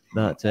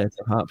that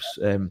perhaps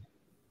are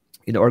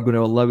going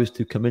to allow us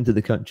to come into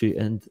the country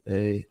and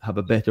have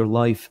a better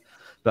life.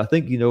 But I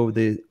think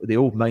the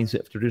old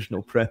mindset of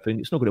traditional prepping,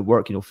 it's not going to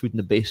work. Food in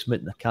the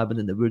basement, in a cabin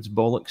in the woods,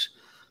 bollocks.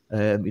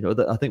 I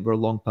think we're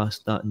long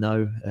past that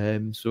now.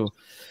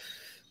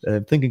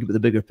 Thinking about the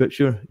bigger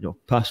picture,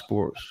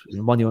 passports,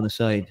 money on the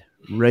side,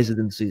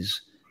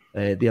 residencies,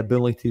 the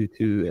ability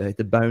to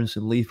bounce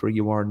and leave where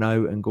you are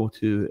now and go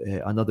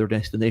to another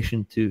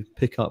destination to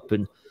pick up.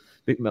 And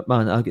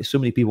man, I get so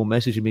many people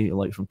messaging me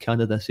like from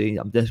Canada saying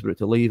I'm desperate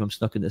to leave, I'm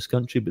stuck in this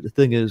country. But the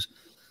thing is,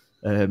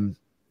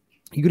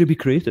 you got to be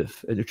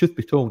creative. And the truth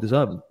be told is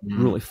I haven't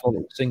really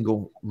followed a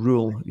single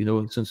rule,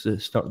 since the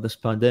start of this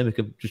pandemic.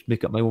 I just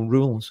make up my own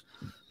rules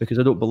because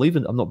I don't believe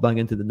in. I'm not buying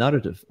into the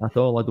narrative at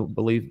all. I don't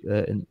believe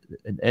in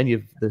any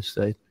of this.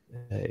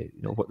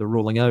 What they're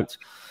rolling out.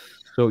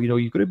 So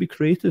you've got to be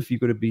creative.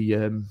 You've got to be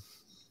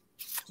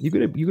you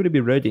got to be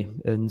ready.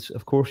 And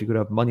of course, you've got to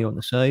have money on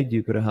the side.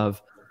 You've got to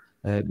have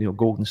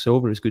gold and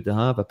silver is good to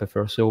have. I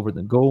prefer silver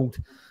than gold.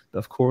 But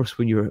of course,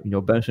 when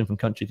you're bouncing from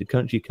country to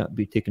country, you can't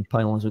be taking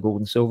pylons of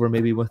gold and silver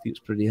maybe with you. It's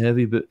pretty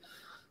heavy. But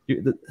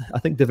I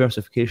think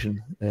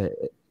diversification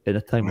in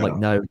a time like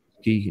now is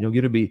key. You're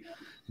going to be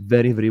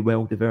very, very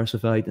well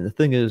diversified. And the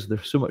thing is,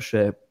 there's so much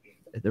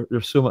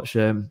negativity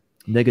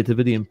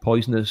and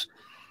poisonous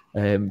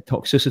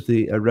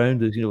toxicity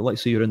around us.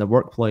 Let's say you're in a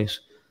workplace,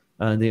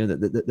 and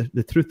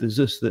the truth is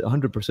this: that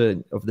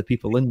 100% of the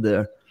people in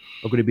there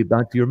are going to be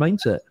bad for your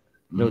mindset.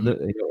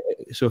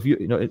 So if you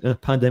in a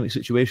pandemic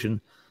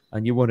situation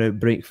and you want to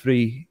break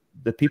free,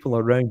 the people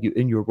around you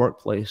in your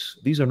workplace,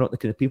 these are not the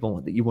kind of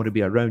people that you want to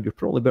be around. You're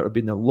probably better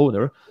being a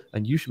loner,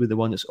 and you should be the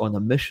one that's on a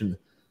mission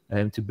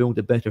to build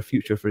a better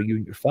future for you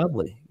and your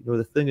family.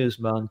 The thing is,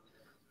 man,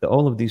 that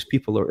all of these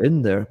people are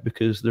in there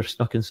because they're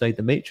stuck inside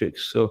the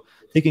matrix. So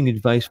taking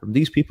advice from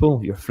these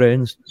people, your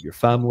friends, your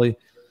family,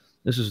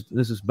 this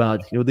is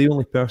bad. The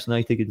only person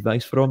I take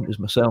advice from is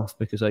myself,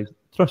 because I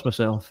trust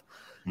myself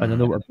and I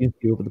know what I've been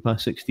through over the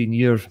past 16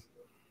 years.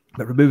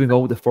 But removing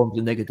all the forms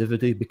of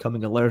negativity,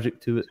 becoming allergic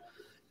to it,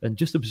 and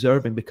just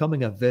observing,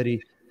 becoming a very,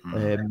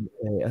 I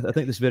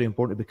think it's very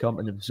important to become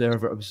an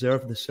observer.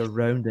 Observe the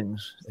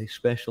surroundings,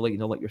 especially,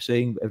 like you're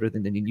saying,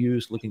 everything in the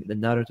news, looking at the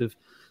narrative,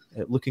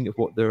 looking at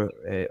what they're,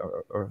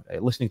 or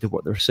listening to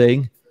what they're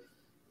saying.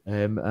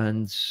 They're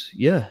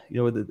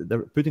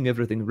putting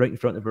everything right in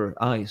front of our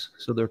eyes.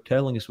 So they're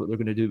telling us what they're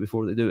going to do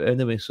before they do it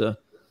anyway. So,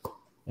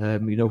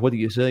 what do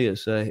you say?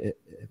 It's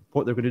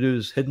what they're going to do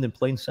is hidden in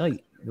plain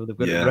sight. They've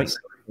got it right.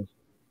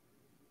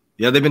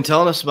 Yeah, they've been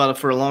telling us about it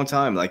for a long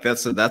time. Like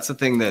that's the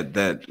thing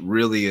that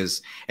really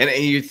is. And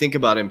you think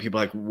about it, and people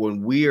like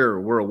when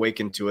we're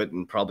awakened to it,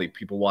 and probably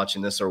people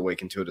watching this are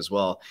awakened to it as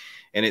well.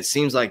 And it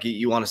seems like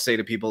you want to say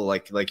to people,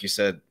 like you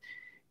said,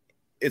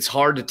 it's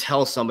hard to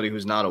tell somebody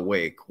who's not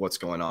awake what's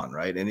going on,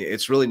 right? And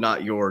it's really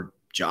not your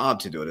job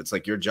to do it. It's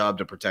like your job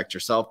to protect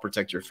yourself,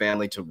 protect your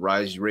family, to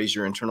raise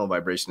your internal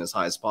vibration as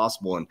high as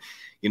possible. And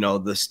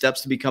the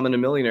steps to becoming a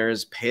millionaire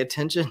is pay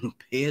attention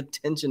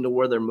to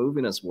where they're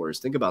moving us, warriors.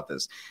 Think about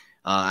this.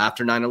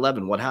 After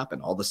 9/11, what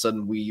happened? All of a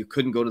sudden, you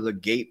couldn't go to the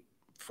gate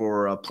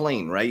for a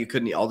plane, right? You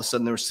couldn't, all of a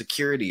sudden there was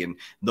security, and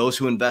those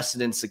who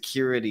invested in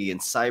security and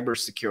cyber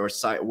secure,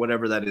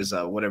 whatever that is,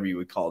 whatever you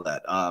would call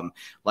that,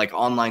 like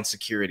online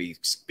security,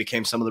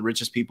 became some of the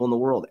richest people in the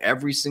world.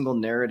 Every single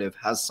narrative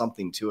has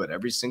something to it.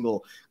 Every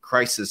single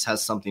crisis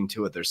has something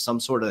to it. There's some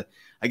sort of,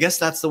 I guess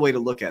that's the way to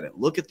look at it.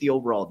 Look at the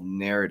overall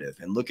narrative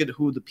and look at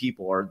who the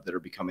people are that are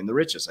becoming the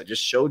richest. I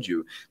just showed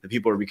you the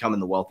people are becoming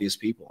the wealthiest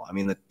people. I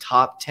mean, the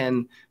top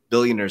 10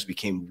 billionaires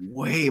became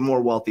way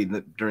more wealthy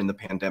during the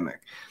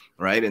pandemic,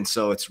 right? And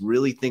so it's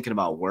really thinking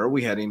about where are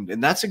we heading?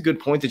 And that's a good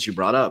point that you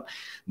brought up.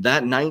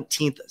 That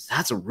 19th,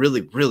 that's a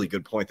really, really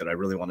good point that I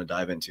really want to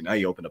dive into. Now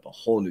you opened up a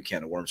whole new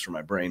can of worms for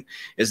my brain.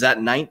 Is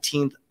that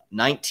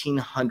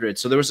 1900?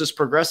 So there was this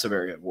progressive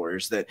area of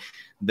warriors that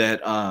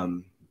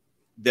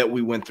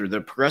we went through.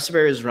 The progressive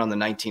area is around the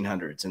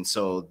 1900s. And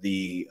so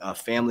the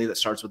family that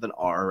starts with an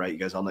R, right? You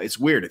guys all know, it's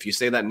weird. If you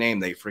say that name,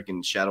 they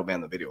freaking shadow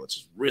ban the video. It's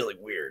just really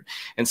weird.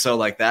 And so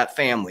like that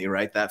family,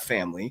 right? That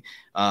family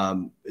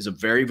is a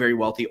very, very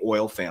wealthy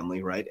oil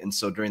family, right? And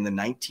so during the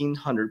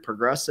 1900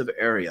 progressive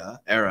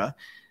era,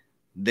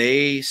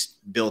 they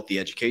built the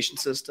education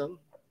system,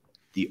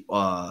 the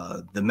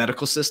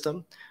medical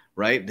system,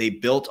 right? They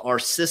built our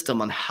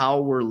system on how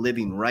we're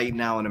living right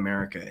now in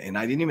America. And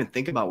I didn't even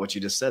think about what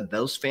you just said.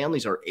 Those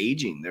families are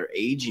aging. They're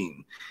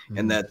aging. Mm-hmm.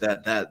 And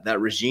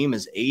that regime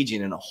is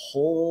aging, and a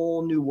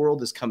whole new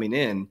world is coming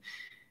in.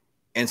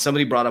 And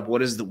somebody brought up,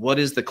 what is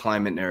the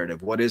climate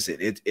narrative? What is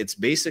it? It's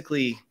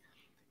basically,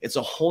 it's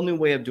a whole new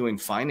way of doing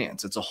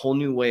finance. It's a whole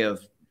new way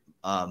of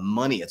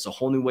money. It's a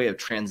whole new way of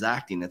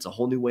transacting. It's a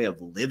whole new way of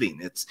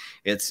living.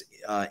 It's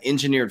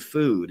engineered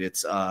food.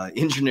 It's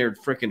engineered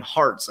freaking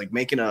hearts, like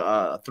making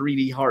a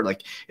 3D heart.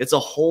 Like it's a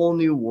whole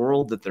new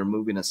world that they're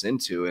moving us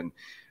into. And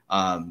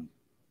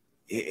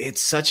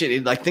it's such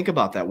a, like, think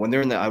about that when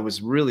they're in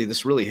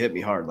this really hit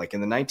me hard. Like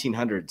in the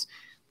 1900s,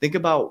 think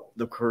about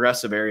the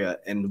progressive area,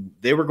 and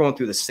they were going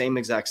through the same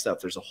exact stuff.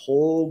 There's a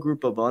whole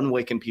group of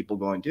unawakened people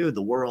going, dude,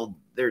 the world,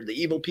 the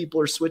evil people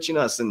are switching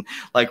us. And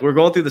like, we're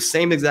going through the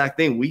same exact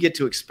thing. We get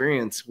to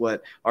experience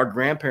what our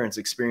grandparents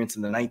experienced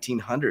in the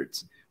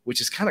 1900s,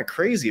 which is kind of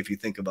crazy if you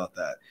think about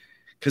that,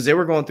 because they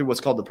were going through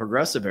what's called the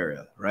progressive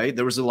era, right?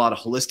 There was a lot of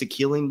holistic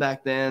healing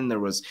back then.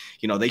 There was,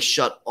 they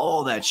shut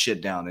all that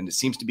shit down, and it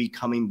seems to be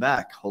coming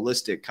back.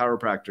 Holistic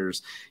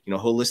chiropractors,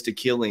 holistic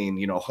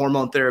healing,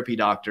 hormone therapy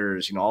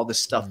doctors, all this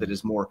stuff that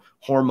is more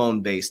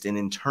hormone based and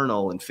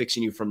internal and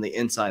fixing you from the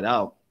inside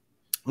out.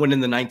 When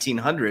in the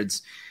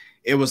 1900s,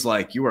 it was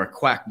like you were a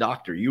quack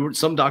doctor.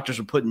 Some doctors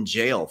were put in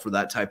jail for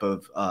that type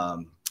of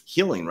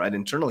healing, right?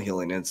 Internal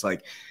healing. And it's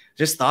like,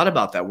 just thought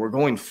about that. We're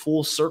going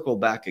full circle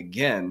back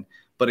again.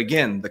 But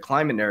again, the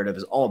climate narrative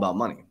is all about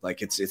money.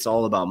 Like it's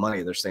all about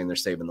money. They're saying they're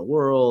saving the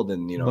world,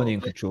 and money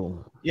and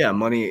control. Yeah,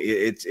 money.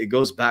 It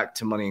goes back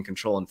to money and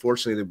control.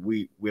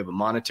 Unfortunately, we have a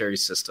monetary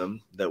system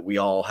that we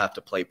all have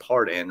to play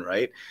part in,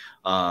 right?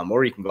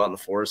 Or you can go out in the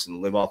forest and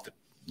live off the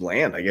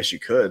land. I guess you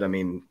could. I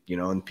mean,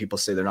 and people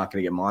say they're not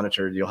going to get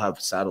monitored. You'll have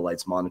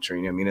satellites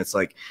monitoring. I mean, it's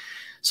like,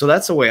 so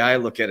that's the way I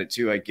look at it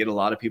too. I get a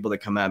lot of people that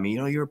come at me,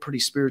 you're a pretty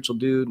spiritual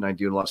dude, and I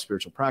do a lot of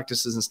spiritual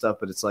practices and stuff.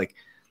 But it's like,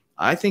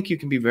 I think you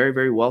can be very,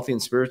 very wealthy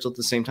and spiritual at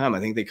the same time. I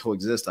think they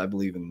coexist. I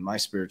believe in my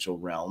spiritual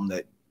realm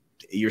that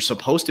you're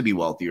supposed to be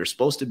wealthy. You're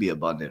supposed to be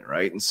abundant,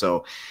 right? And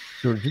so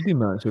your duty,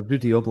 man, it's your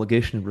duty,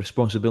 obligation, and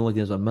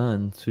responsibility as a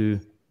man to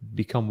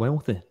become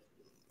wealthy.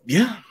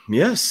 Yeah.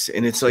 Yes.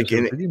 And it's like,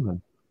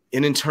 and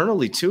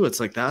internally too, it's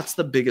like, that's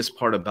the biggest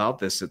part about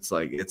this. It's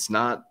like, it's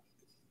not,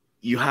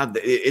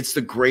 it's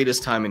the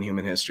greatest time in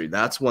human history.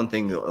 That's one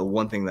thing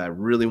that I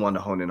really want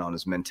to hone in on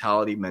is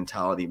mentality.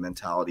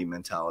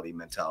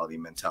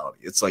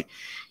 It's like,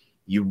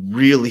 you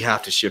really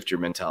have to shift your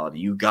mentality.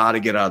 You got to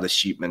get out of the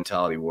sheep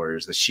mentality,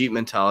 warriors. The sheep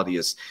mentality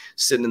is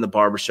sitting in the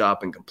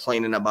barbershop and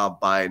complaining about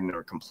Biden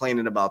or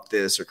complaining about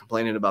this or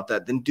complaining about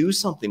that. Then do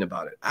something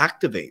about it.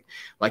 Activate.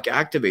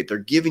 They're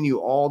giving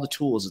you all the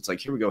tools. It's like,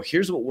 here we go.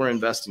 Here's what we're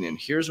investing in.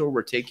 Here's where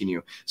we're taking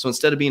you. So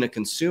instead of being a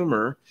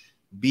consumer,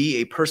 be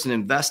a person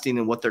investing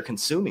in what they're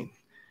consuming.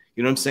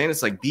 You know what I'm saying?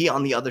 It's like, be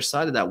on the other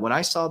side of that. When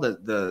I saw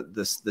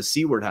the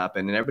C word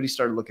happen and everybody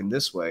started looking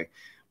this way,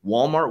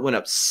 Walmart went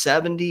up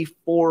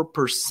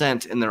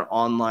 74% in their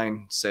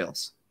online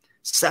sales.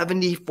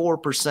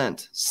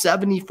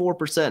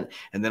 74%.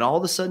 And then all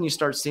of a sudden you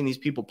start seeing these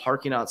people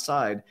parking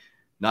outside,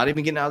 not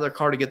even getting out of their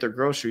car to get their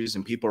groceries,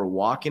 and people are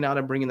walking out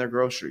and bringing their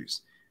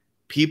groceries.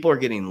 People are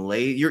getting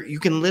lazy. You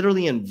can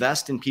literally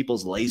invest in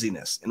people's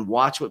laziness and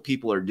watch what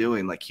people are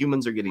doing. Like,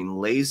 humans are getting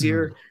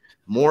lazier,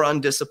 more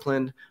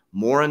undisciplined.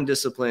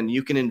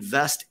 You can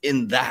invest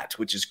in that,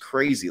 which is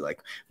crazy.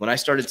 Like, when I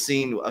started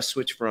seeing a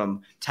switch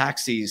from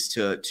taxis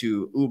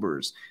to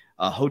Ubers,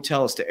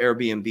 hotels to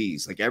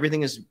Airbnbs, like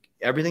everything is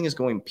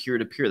going peer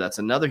to peer. That's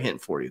another hint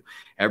for you.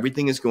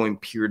 Everything is going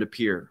peer to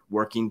peer,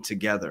 working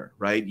together,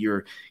 right?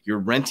 You're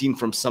renting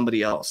from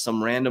somebody else.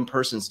 Some random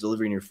person's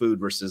delivering your food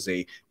versus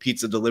a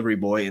pizza delivery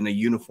boy in a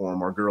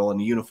uniform or girl in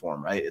a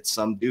uniform, right? It's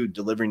some dude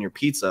delivering your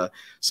pizza.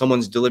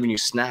 Someone's delivering you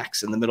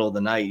snacks in the middle of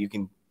the night.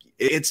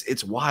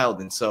 It's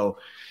wild. And so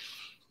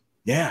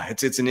Yeah,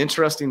 it's an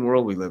interesting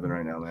world we live in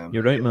right now, man.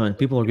 You're right, man.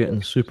 People are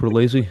getting super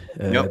lazy.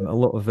 Yep. A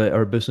lot of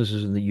our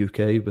businesses in the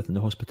UK within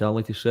the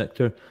hospitality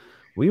sector,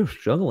 we are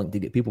struggling to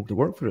get people to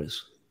work for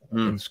us.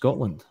 In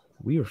Scotland,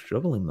 we are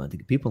struggling, man, to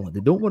get people.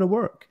 They don't want to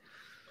work.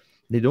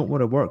 They don't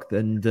want to work.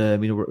 And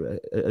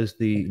as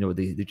they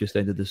just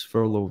ended this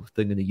furlough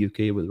thing in the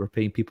UK where they were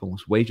paying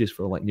people's wages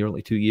for like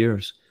nearly 2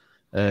 years.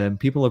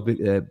 People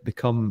have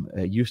become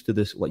used to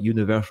this like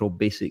universal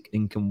basic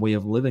income way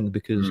of living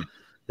because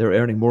they're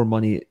earning more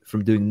money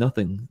from doing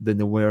nothing than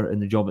they were in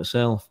the job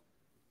itself.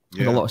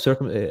 In a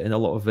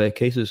lot of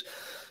cases.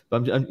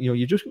 But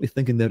you're just going to be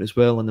thinking there as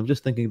well. And I'm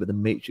just thinking about the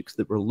matrix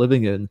that we're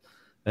living in.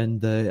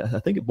 And I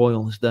think it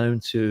boils down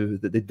to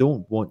that they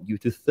don't want you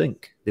to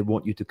think. They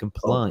want you to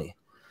comply.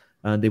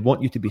 And they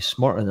want you to be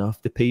smart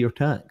enough to pay your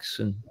tax.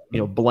 And,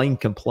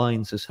 blind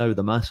compliance is how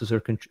the masses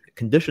are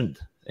conditioned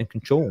and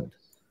controlled.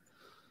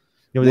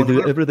 They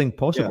do everything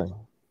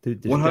possible to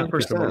distract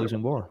you from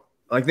losing war.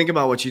 Like, think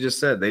about what you just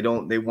said. They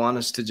want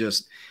us to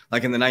just,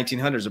 like in the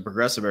 1900s, the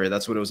progressive era,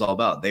 that's what it was all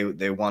about.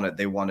 They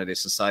wanted a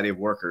society of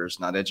workers,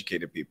 not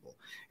educated people.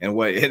 And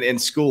what in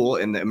school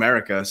in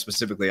America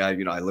specifically, I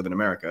live in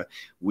America,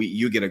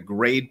 you get a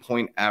grade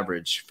point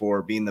average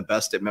for being the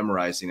best at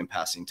memorizing and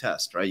passing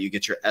tests, right? You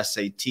get your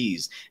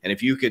SATs. And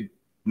if you could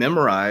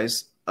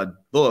memorize a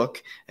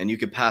book and you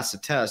could pass a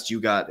test,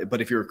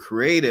 but if you're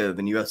creative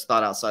and you have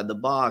thought outside the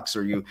box,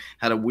 or you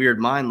had a weird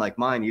mind like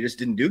mine, you just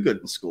didn't do good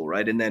in school,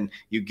 right? And then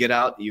you get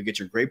out, you get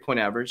your grade point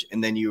average,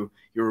 and then you're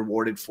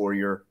rewarded for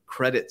your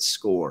credit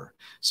score.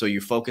 So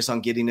you focus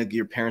on getting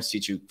your parents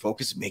teach you,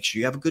 make sure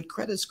you have a good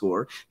credit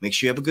score, make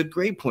sure you have a good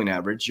grade point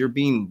average. You're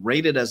being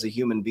rated as a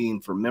human being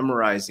for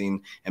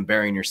memorizing and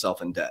burying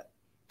yourself in debt.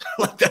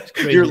 Like that.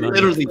 Crazy, you're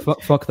literally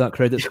fuck that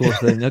credit score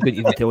thing. I couldn't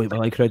even tell you what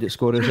my credit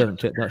score is. I haven't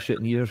checked that shit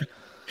in years.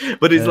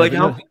 But it's like,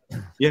 go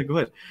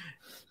ahead.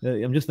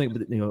 I'm just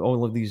thinking,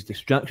 all of these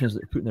distractions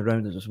that they're putting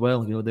around us as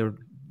well. They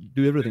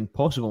do everything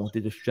possible to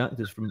distract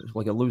us from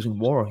like a losing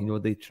war.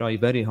 They try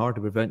very hard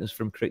to prevent us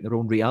from creating their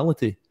own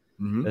reality.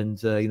 And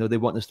they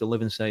want us to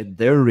live inside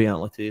their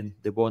reality, and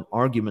they want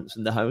arguments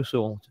in the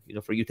household.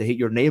 For you to hate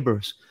your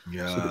neighbors, so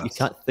that you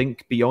can't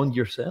think beyond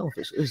yourself.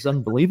 It's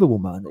unbelievable,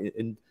 man.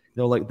 And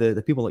like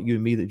the people like you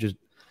and me that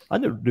I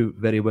never do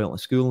very well in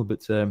school,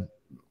 but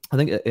I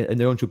think in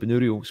the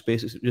entrepreneurial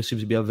space, it just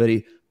seems to be a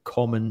very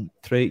common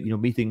trait.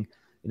 Meeting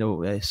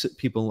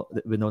people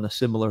that have been on a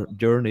similar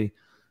journey,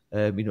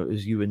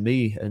 as you and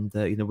me, and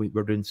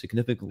we're doing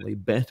significantly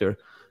better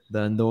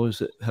than those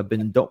that have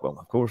been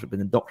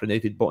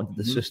indoctrinated, bought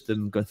into the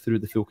system, gone through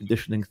the full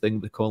conditioning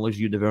thing, the college,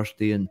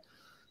 university, and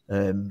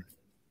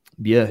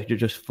you're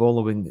just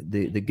following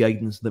the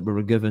guidance that we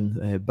were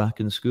given back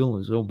in school.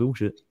 It's all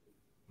bullshit.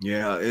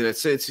 Yeah,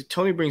 it's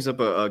Tony brings up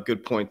a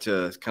good point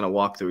to kind of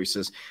walk through. He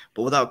says,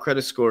 but without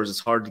credit scores, it's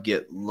hard to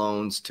get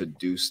loans to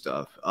do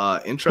stuff.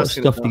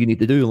 Interesting. What stuff do you need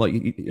to do? Like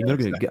you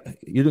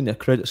don't need a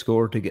credit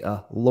score to get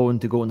a loan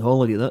to go on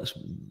holiday. That's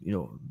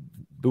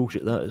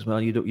bullshit. That is,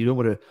 man. You don't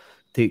want to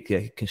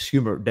take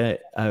consumer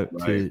debt out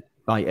to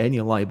buy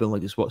any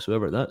liabilities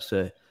whatsoever. That's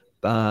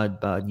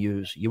bad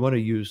news. You want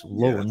to use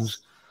loans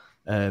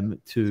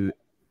the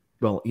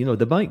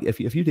bank.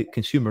 If you take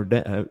consumer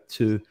debt out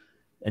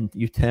and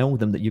you tell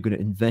them that you're going to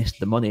invest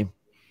the money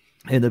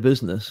in a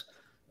business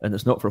and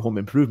it's not for home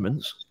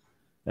improvements,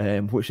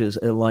 which is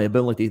a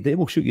liability, they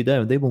will shoot you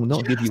down. They will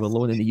not give you a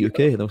loan in the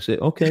UK. They'll say,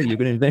 okay, you're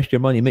going to invest your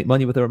money, make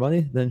money with our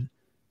money, then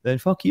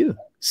fuck you.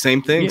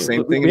 Same thing.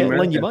 We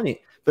lend you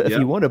money. But if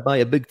you want to buy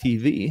a big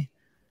TV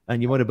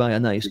and you want to buy a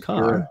nice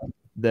car,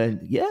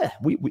 then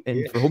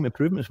and for home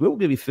improvements, we'll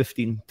give you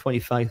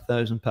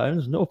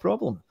 £25,000, no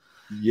problem.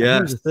 Yeah.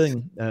 Here's the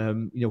thing,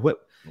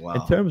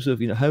 in terms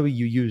of how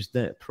you use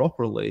debt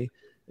properly,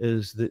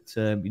 is that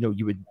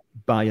you would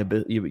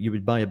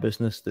buy a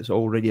business that's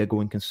already a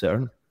going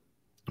concern.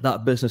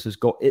 That business has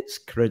got its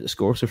credit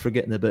score. So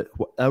forgetting about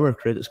what our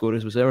credit score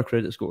is, our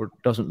credit score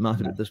doesn't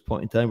matter at this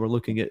point in time. We're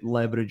looking at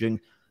leveraging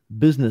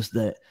business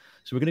debt.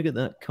 So we're going to get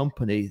that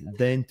company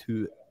then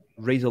to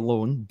raise a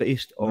loan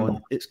based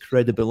on its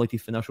credibility,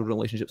 financial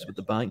relationships with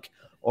the bank,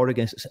 or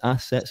against its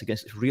assets,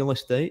 against its real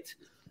estate,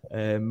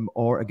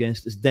 or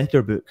against its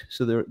debtor book.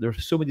 So there are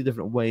so many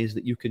different ways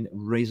that you can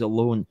raise a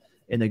loan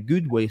in a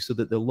good way so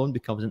that the loan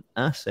becomes an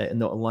asset and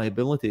not a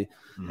liability.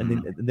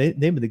 And the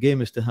name of the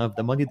game is to have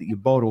the money that you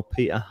borrow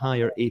pay a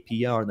higher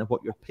APR than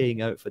what you're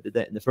paying out for the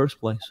debt in the first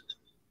place.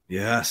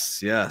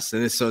 Yes.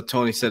 And so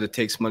Tony said it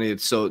takes money.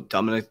 So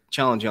I'm going to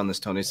challenge you on this,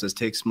 Tony. It says it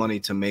takes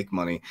money to make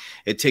money.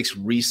 It takes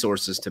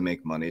resources to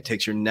make money. It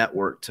takes your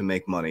network to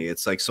make money.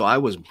 It's like, so I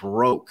was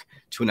broke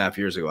 2.5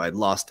 years ago. I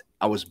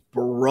was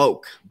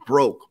broke.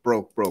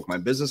 My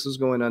business was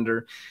going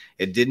under.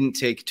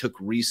 It took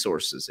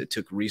resources. It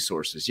took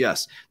resources.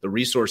 Yes, the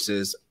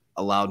resources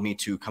allowed me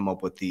to come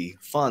up with the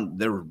fund.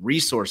 The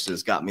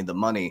resources got me the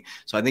money.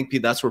 So I think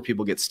that's where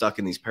people get stuck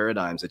in these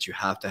paradigms, that you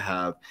have to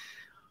have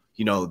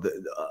the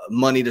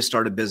money to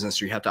start a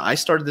business, or you have to. I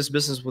started this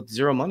business with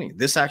zero money.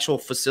 This actual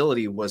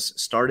facility was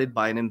started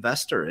by an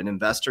investor. An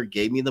investor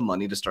gave me the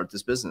money to start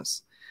this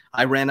business.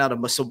 I ran out of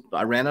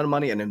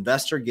money. An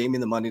investor gave me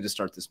the money to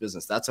start this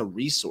business. That's a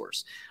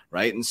resource,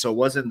 right? And so it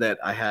wasn't that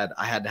I had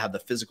to have the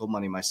physical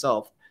money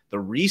myself. The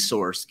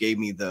resource gave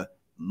me the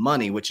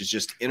money, which is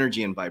just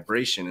energy and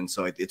vibration. And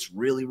so it's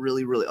really,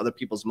 really, really other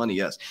people's money.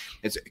 Yes.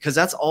 It's because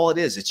that's all it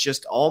is. It's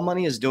just all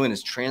money is doing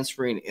is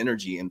transferring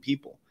energy in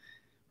people,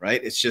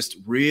 right? It's just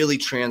really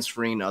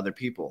transferring to other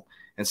people.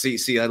 And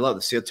see, I love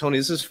this. See, Tony,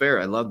 this is fair.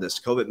 I love this.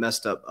 COVID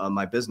messed up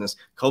my business.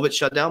 COVID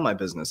shut down my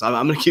business.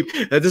 I'm going to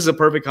keep, this is a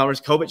perfect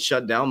conversation. COVID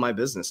shut down my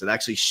business. It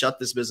actually shut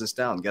this business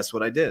down. Guess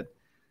what I did?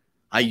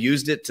 I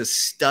used it to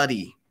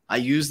study. I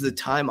used the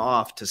time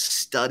off to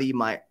study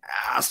my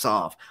ass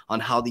off on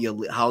how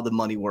the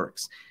money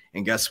works.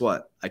 And guess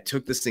what? I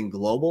took this thing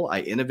global.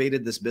 I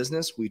innovated this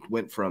business. We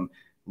went from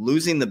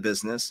losing the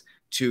business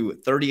to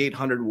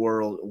 3,800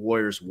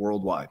 warriors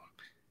worldwide.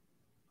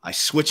 I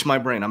switched my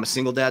brain. I'm a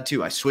single dad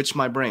too. I switched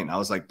my brain. I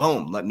was like,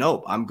 boom,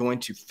 nope. I'm going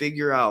to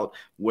figure out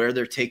where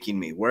they're taking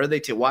me. Where are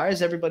they? Why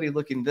is everybody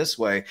looking this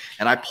way?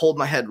 And I pulled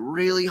my head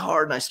really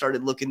hard and I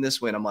started looking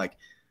this way. And I'm like,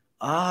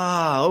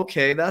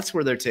 okay, that's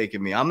where they're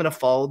taking me. I'm going to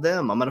follow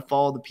them. I'm going to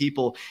follow the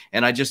people.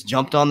 And I just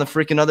jumped on the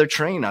freaking other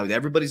train.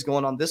 Everybody's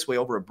going on this way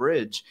over a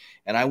bridge.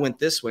 And I went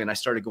this way and I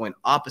started going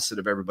opposite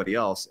of everybody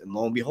else. And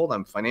lo and behold,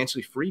 I'm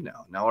financially free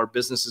now. Now our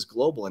business is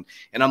global. And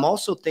I'm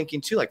also thinking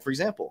too, like, for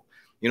example,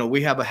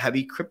 we have a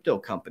heavy crypto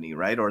company,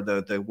 right? Or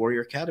the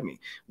Warrior Academy.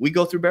 We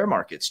go through bear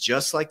markets,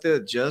 just like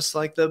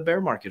the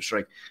bear markets.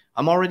 Like,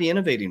 I'm already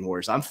innovating,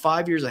 Warriors. I'm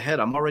 5 years ahead.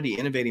 I'm already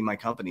innovating my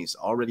companies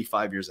already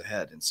 5 years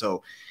ahead. And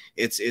so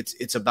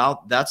it's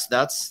about that's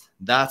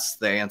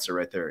the answer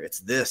right there.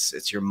 It's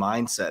your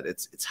mindset.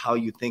 It's how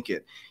you think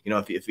it.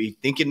 If you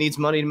think it needs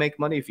money to make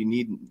money, if you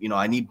need,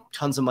 I need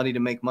tons of money to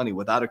make money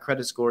without a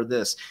credit score,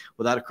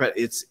 without a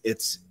credit,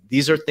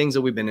 these are things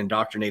that we've been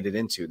indoctrinated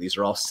into. These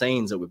are all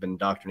sayings that we've been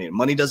indoctrinated.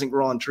 Money doesn't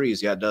grow on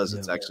trees. Yeah, it does. Yeah.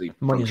 It's actually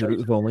money is the root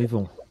of all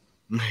evil.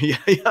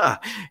 yeah.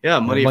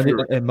 Money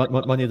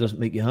doesn't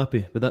make you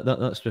happy, but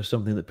that's just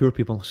something that poor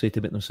people say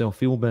to make themselves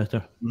feel better.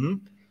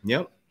 Mm-hmm.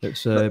 Yep.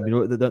 It's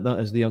that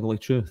is the ugly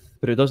truth.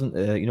 But it doesn't.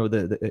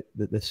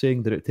 The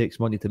saying that it takes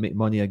money to make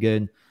money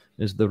again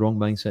is the wrong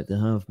mindset to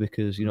have,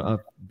 because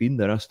I've been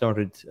there. I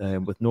started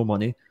with no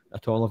money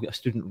at all. I've got a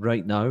student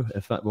right now.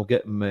 In fact, we'll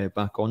get him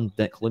back on,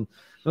 Declan.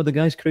 The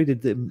guy's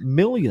created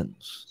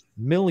millions.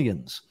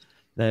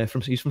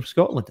 He's from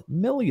Scotland.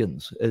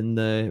 Millions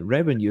in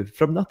revenue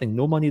from nothing,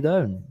 no money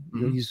down.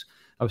 Mm-hmm.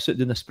 I was sitting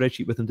doing a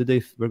spreadsheet with him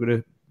today. We're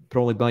going to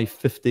probably buy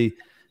 50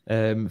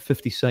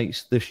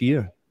 sites this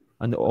year,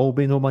 and it'll all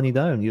be no money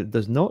down. It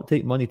does not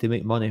take money to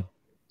make money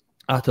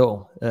at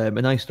all.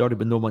 And I started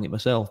with no money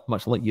myself,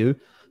 much like you,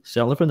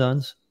 seller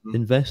finance,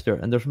 investor.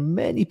 And there's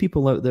many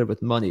people out there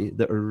with money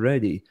that are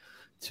ready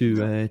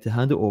to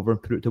hand it over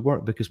and put it to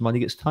work, because money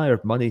gets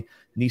tired. Money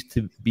needs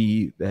to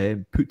be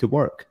put to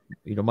work.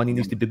 Money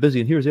needs to be busy.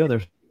 And here's the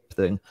other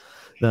thing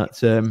that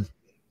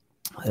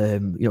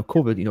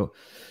COVID,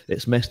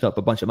 it's messed up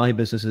a bunch of my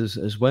businesses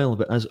as well.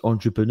 But as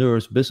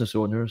entrepreneurs, business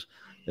owners,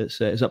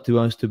 it's up to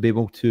us to be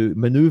able to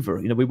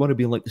maneuver. We want to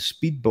be like the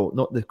speedboat,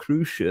 not the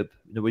cruise ship.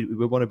 We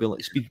want to be like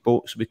the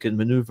speedboat, so we can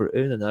maneuver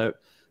in and out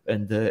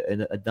and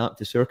adapt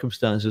to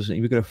circumstances.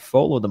 And we're going to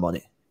follow the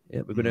money.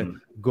 Yeah, we're going to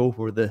go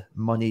where the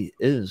money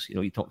is.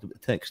 You talked about the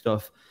tech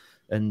stuff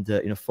and,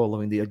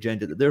 following the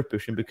agenda that they're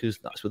pushing, because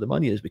that's where the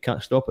money is. We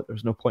can't stop it.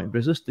 There's no point in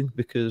resisting,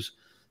 because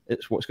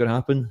it's what's going to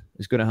happen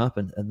is going to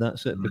happen. And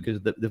that's it, because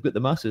they've got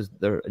the masses.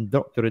 They're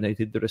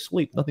indoctrinated. They're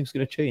asleep. Nothing's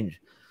going to change.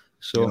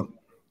 So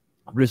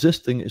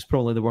resisting is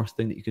probably the worst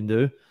thing that you can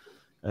do.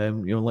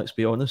 Let's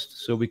be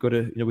honest. So we got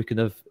to, we can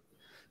have,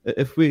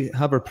 if we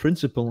have our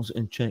principles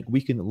in check,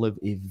 we can live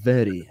a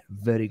very,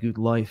 very good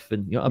life.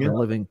 And,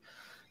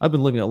 I've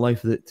been living a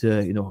life that,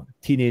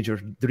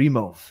 teenagers dream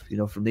of,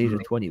 from the age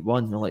of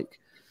 21. Like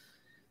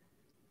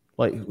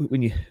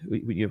when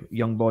you're a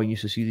young boy, you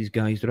used to see these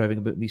guys driving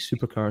about these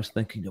supercars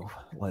thinking,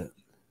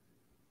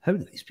 how do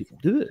these people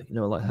do it?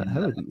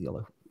 How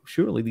do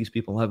surely these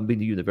people haven't been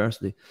to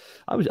university.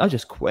 I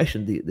just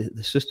questioned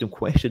the system,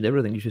 questioned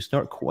everything. You should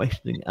start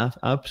questioning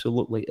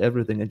absolutely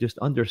everything, and just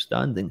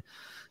understanding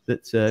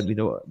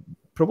that,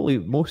 probably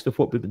most of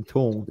what we've been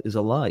told is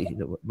a lie.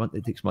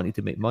 It takes money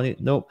to make money.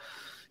 No.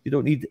 You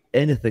don't need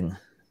anything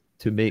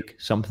to make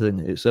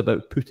something. It's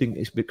about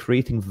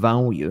creating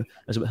value.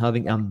 It's about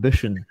having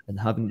ambition and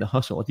having the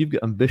hustle. If you've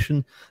got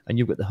ambition and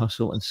you've got the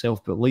hustle and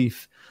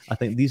self-belief, I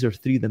think these are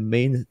the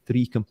main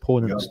three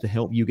components to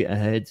help you get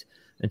ahead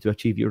and to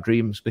achieve your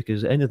dreams,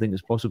 because anything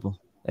is possible.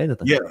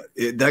 Anything.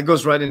 Yeah, that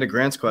goes right into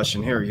Grant's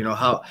question here.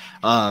 How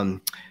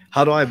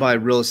do I buy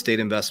real estate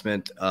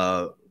investment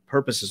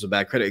purposes of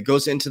bad credit? It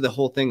goes into the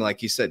whole thing.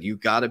 Like you said, you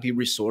got to be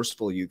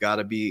resourceful. You got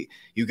to be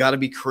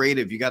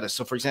creative.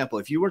 So for example,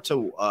 if you were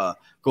to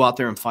go out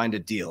there and find a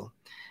deal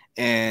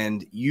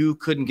and you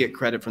couldn't get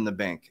credit from the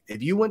bank,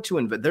 if you went to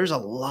there's a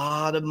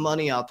lot of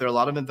money out there, a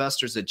lot of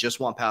investors that just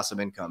want passive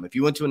income. If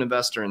you went to an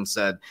investor and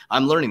said,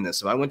 I'm learning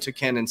this. If I went to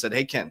Ken and said,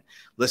 hey, Ken,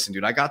 listen,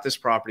 dude, I got this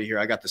property here.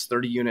 I got this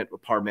 30-unit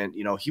apartment.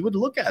 He would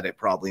look at it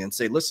probably and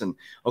say, listen,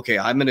 okay,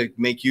 I'm going to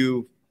make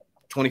you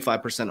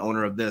 25%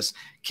 owner of this.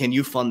 Can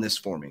you fund this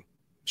for me?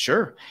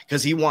 Sure,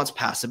 because he wants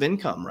passive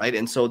income, right?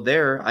 And so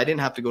there, I didn't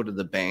have to go to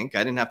the bank.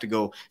 I didn't have to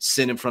go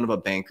sit in front of a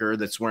banker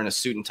that's wearing a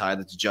suit and tie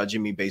that's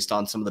judging me based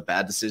on some of the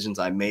bad decisions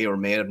I may or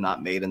may have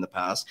not made in the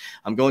past.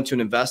 I'm going to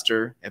an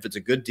investor. If it's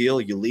a good deal,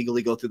 you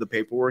legally go through the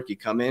paperwork. You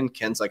come in.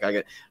 Ken's like, I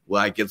get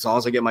as long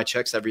as I get my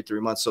checks every 3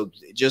 months. So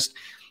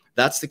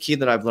that's the key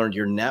that I've learned.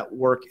 Your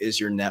network is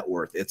your net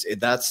worth.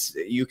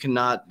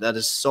 That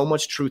is so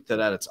much truth to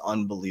that. It's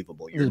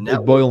unbelievable.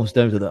 It boils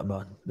down to that,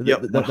 man.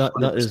 Yep,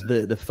 that is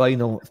the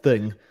final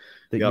thing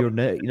that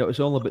it's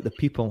all about the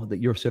people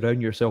that you're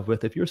surrounding yourself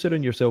with. If you're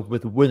surrounding yourself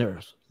with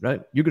winners,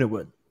 right, you're going to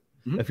win.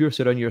 Mm-hmm. If you're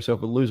surrounding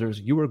yourself with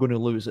losers, you are going to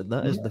lose, and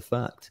that is the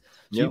fact.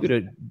 So you've got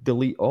to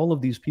delete all of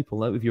these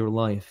people out of your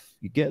life.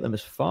 You get them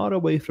as far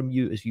away from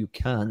you as you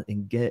can,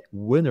 and get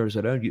winners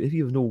around you. If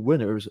you have no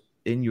winners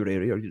in your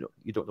area, or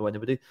you don't know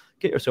anybody,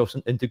 get yourself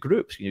into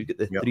groups. You get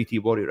the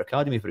 3T Warrior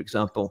Academy, for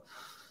example.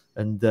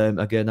 And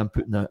again, I'm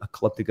putting a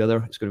club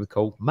together. It's going to be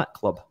called Mac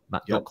Club,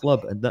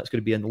 Club, and that's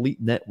going to be an elite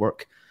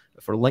network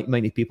for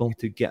like-minded people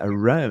to get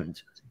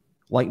around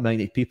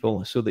like-minded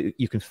people, so that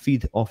you can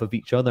feed off of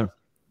each other.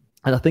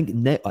 And I think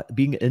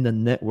being in a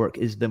network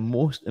is the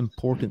most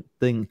important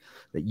thing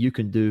that you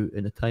can do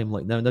in a time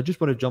like now. And I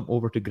just want to jump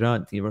over to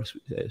Grant. You were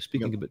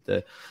speaking about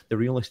the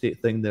real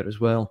estate thing there as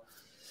well.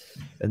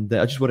 And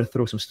I just want to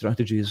throw some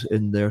strategies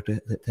in there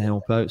to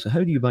help out. So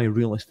how do you buy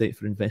real estate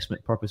for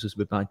investment purposes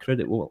with bad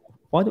credit? Well,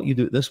 why don't you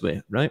do it this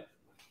way, right?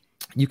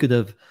 You could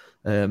have,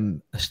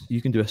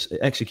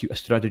 execute a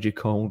strategy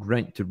called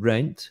rent to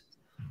rent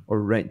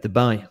or rent to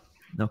buy.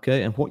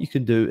 Okay. And what you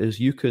can do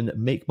is you can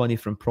make money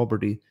from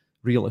property,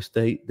 real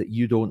estate that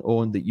you don't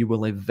own, that you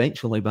will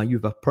eventually buy. You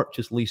have a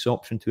purchase lease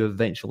option to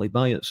eventually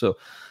buy it. So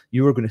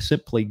you are going to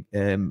simply,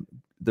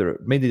 there are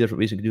many different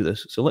ways you can do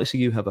this. So let's say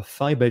you have a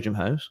 5-bedroom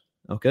house,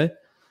 okay?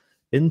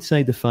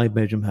 Inside the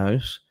 5-bedroom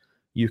house,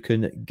 you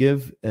can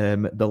give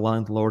the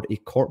landlord a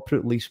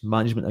corporate lease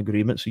management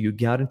agreement. So you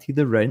guarantee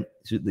the rent.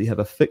 So they have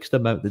a fixed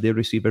amount that they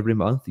receive every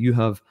month. You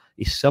have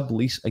a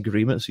sublease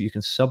agreement, so you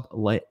can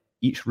sublet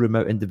each room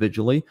out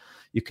individually.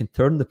 You can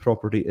turn the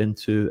property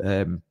into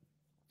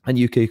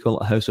in UK call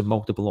it a house of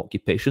multiple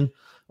occupation,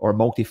 or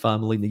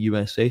multifamily in the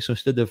USA. So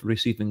instead of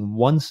receiving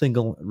one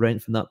single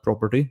rent from that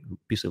property,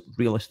 piece of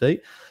real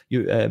estate,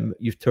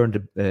 you've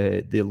turned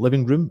the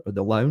living room or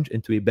the lounge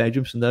into a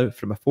bedroom. So now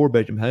from a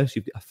 4-bedroom house,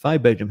 you've got a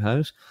 5-bedroom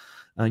house,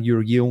 and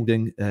you're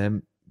yielding,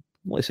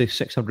 let's say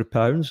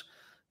 £600,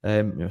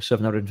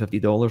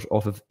 $750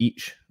 off of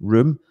each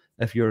room.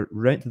 If your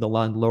rent to the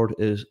landlord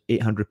is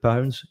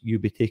 £800, you'll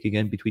be taking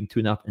in between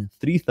 $2,500 and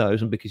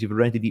 $3,000 because you've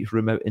rented each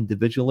room out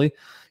individually.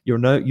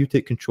 You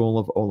take control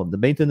of all of the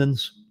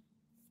maintenance.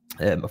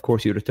 Of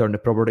course, you return the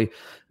property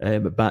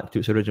back to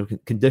its original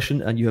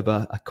condition, and you have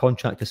a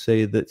contract to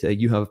say that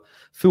you have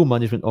full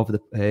management of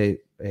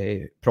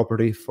the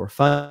property for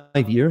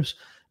 5 years.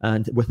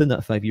 And within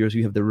that 5 years,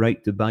 you have the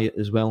right to buy it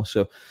as well.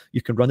 So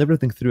you can run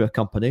everything through a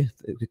company.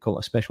 We call it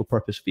a special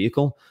purpose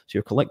vehicle. So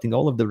you're collecting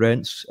all of the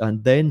rents,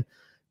 and then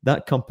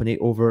that company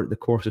over the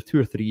course of 2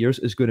 or 3 years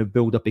is going to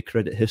build up a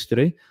credit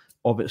history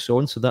of its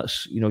own. So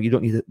that's, you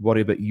don't need to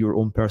worry about your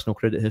own personal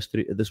credit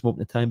history at this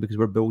moment in time, because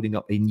we're building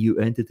up a new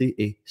entity,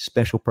 a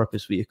special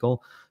purpose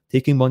vehicle,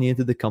 taking money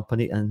into the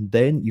company, and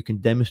then you can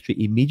demonstrate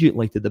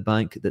immediately to the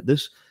bank that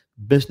this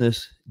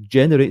business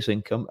generates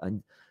income,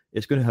 and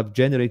it's going to have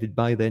generated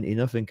by then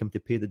enough income to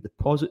pay the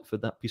deposit for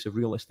that piece of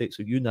real estate.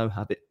 So you now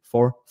have it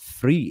for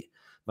free,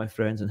 my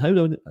friends. And how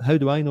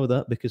do I know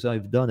that? Because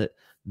I've done it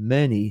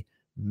many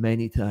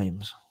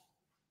times.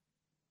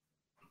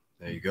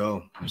 There you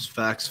go. There's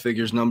facts,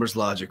 figures, numbers,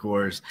 logic,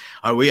 warriors.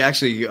 I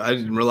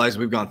didn't realize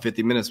we've gone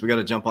 50 minutes. We got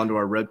to jump onto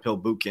our Red Pill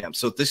Boot Camp.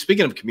 So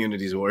speaking of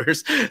communities,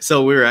 warriors,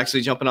 so we're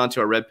actually jumping onto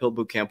our Red Pill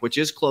Boot Camp, which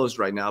is closed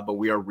right now, but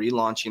we are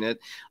relaunching it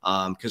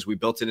because we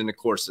built it into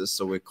courses.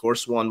 So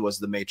course 1 was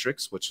the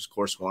Matrix, which is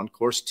course 1.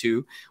 Course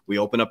 2, we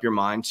open up your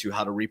mind to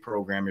how to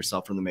reprogram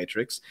yourself from the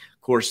Matrix.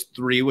 Course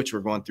 3, which we're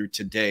going through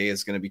today,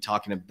 is going to be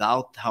talking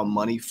about how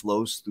money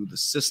flows through the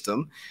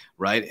system,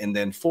 right? And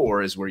then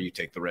 4 is where you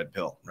take the red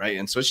pill, right?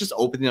 And so it's just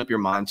opening up your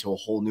mind to a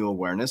whole new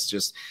awareness.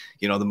 Just,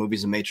 the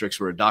movies of Matrix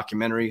were a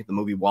documentary. The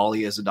movie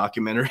WALL-E is a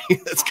documentary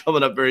that's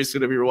coming up very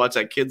soon. If you ever watch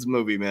that kids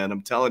movie, man,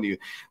 I'm telling you,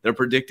 they're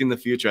predicting the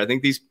future. I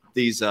think these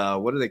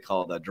what are they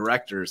called?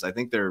 Directors. I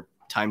think they're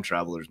time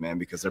travelers, man,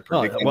 because they're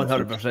predicting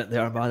 100% they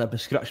are, man. I've been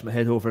scratching my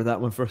head over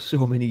that one for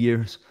so many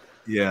years.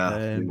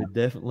 Yeah.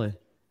 Definitely.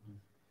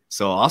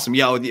 So awesome.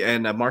 Yeah.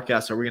 And Mark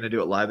asked, are we going to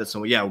do it live?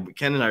 So yeah,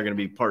 Ken and I are going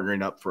to be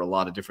partnering up for a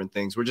lot of different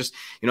things. We're just,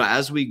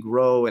 as we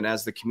grow and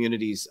as the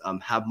communities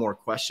have more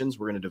questions,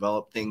 we're going to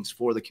develop things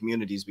for the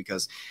communities,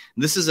 because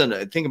this is an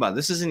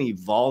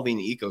evolving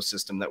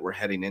ecosystem that we're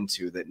heading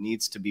into that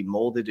needs to be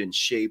molded and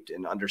shaped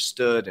and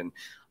understood. And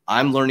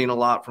I'm learning a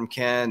lot from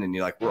Ken, and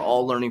we're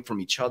all learning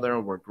from each other,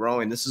 and we're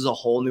growing. This is a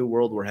whole new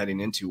world we're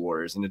heading into,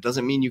 warriors. And it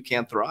doesn't mean you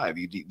can't thrive.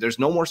 There's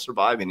no more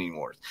surviving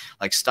anymore.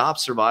 Stop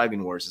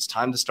surviving, warriors. It's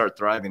time to start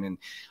thriving. And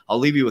I'll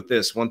leave you with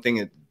this one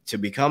thing to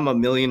become a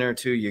millionaire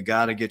too, you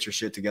got to get your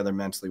shit together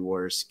mentally,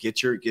 warriors.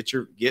 Get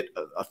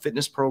a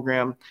fitness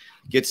program,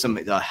 get some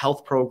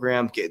health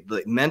program.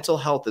 The mental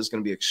health is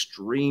going to be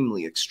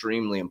extremely,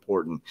 extremely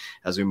important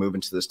as we move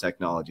into this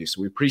technology.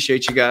 So we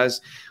appreciate you guys.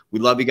 We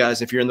love you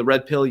guys. If you're in the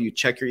red pill, you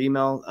check your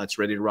email. It's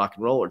ready to rock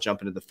and roll, or jump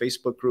into the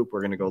Facebook group.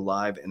 We're going to go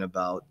live in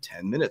about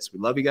 10 minutes. We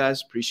love you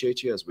guys.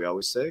 Appreciate you. As we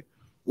always say,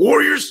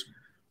 warriors,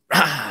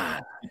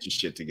 get your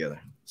shit together.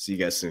 See you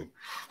guys soon.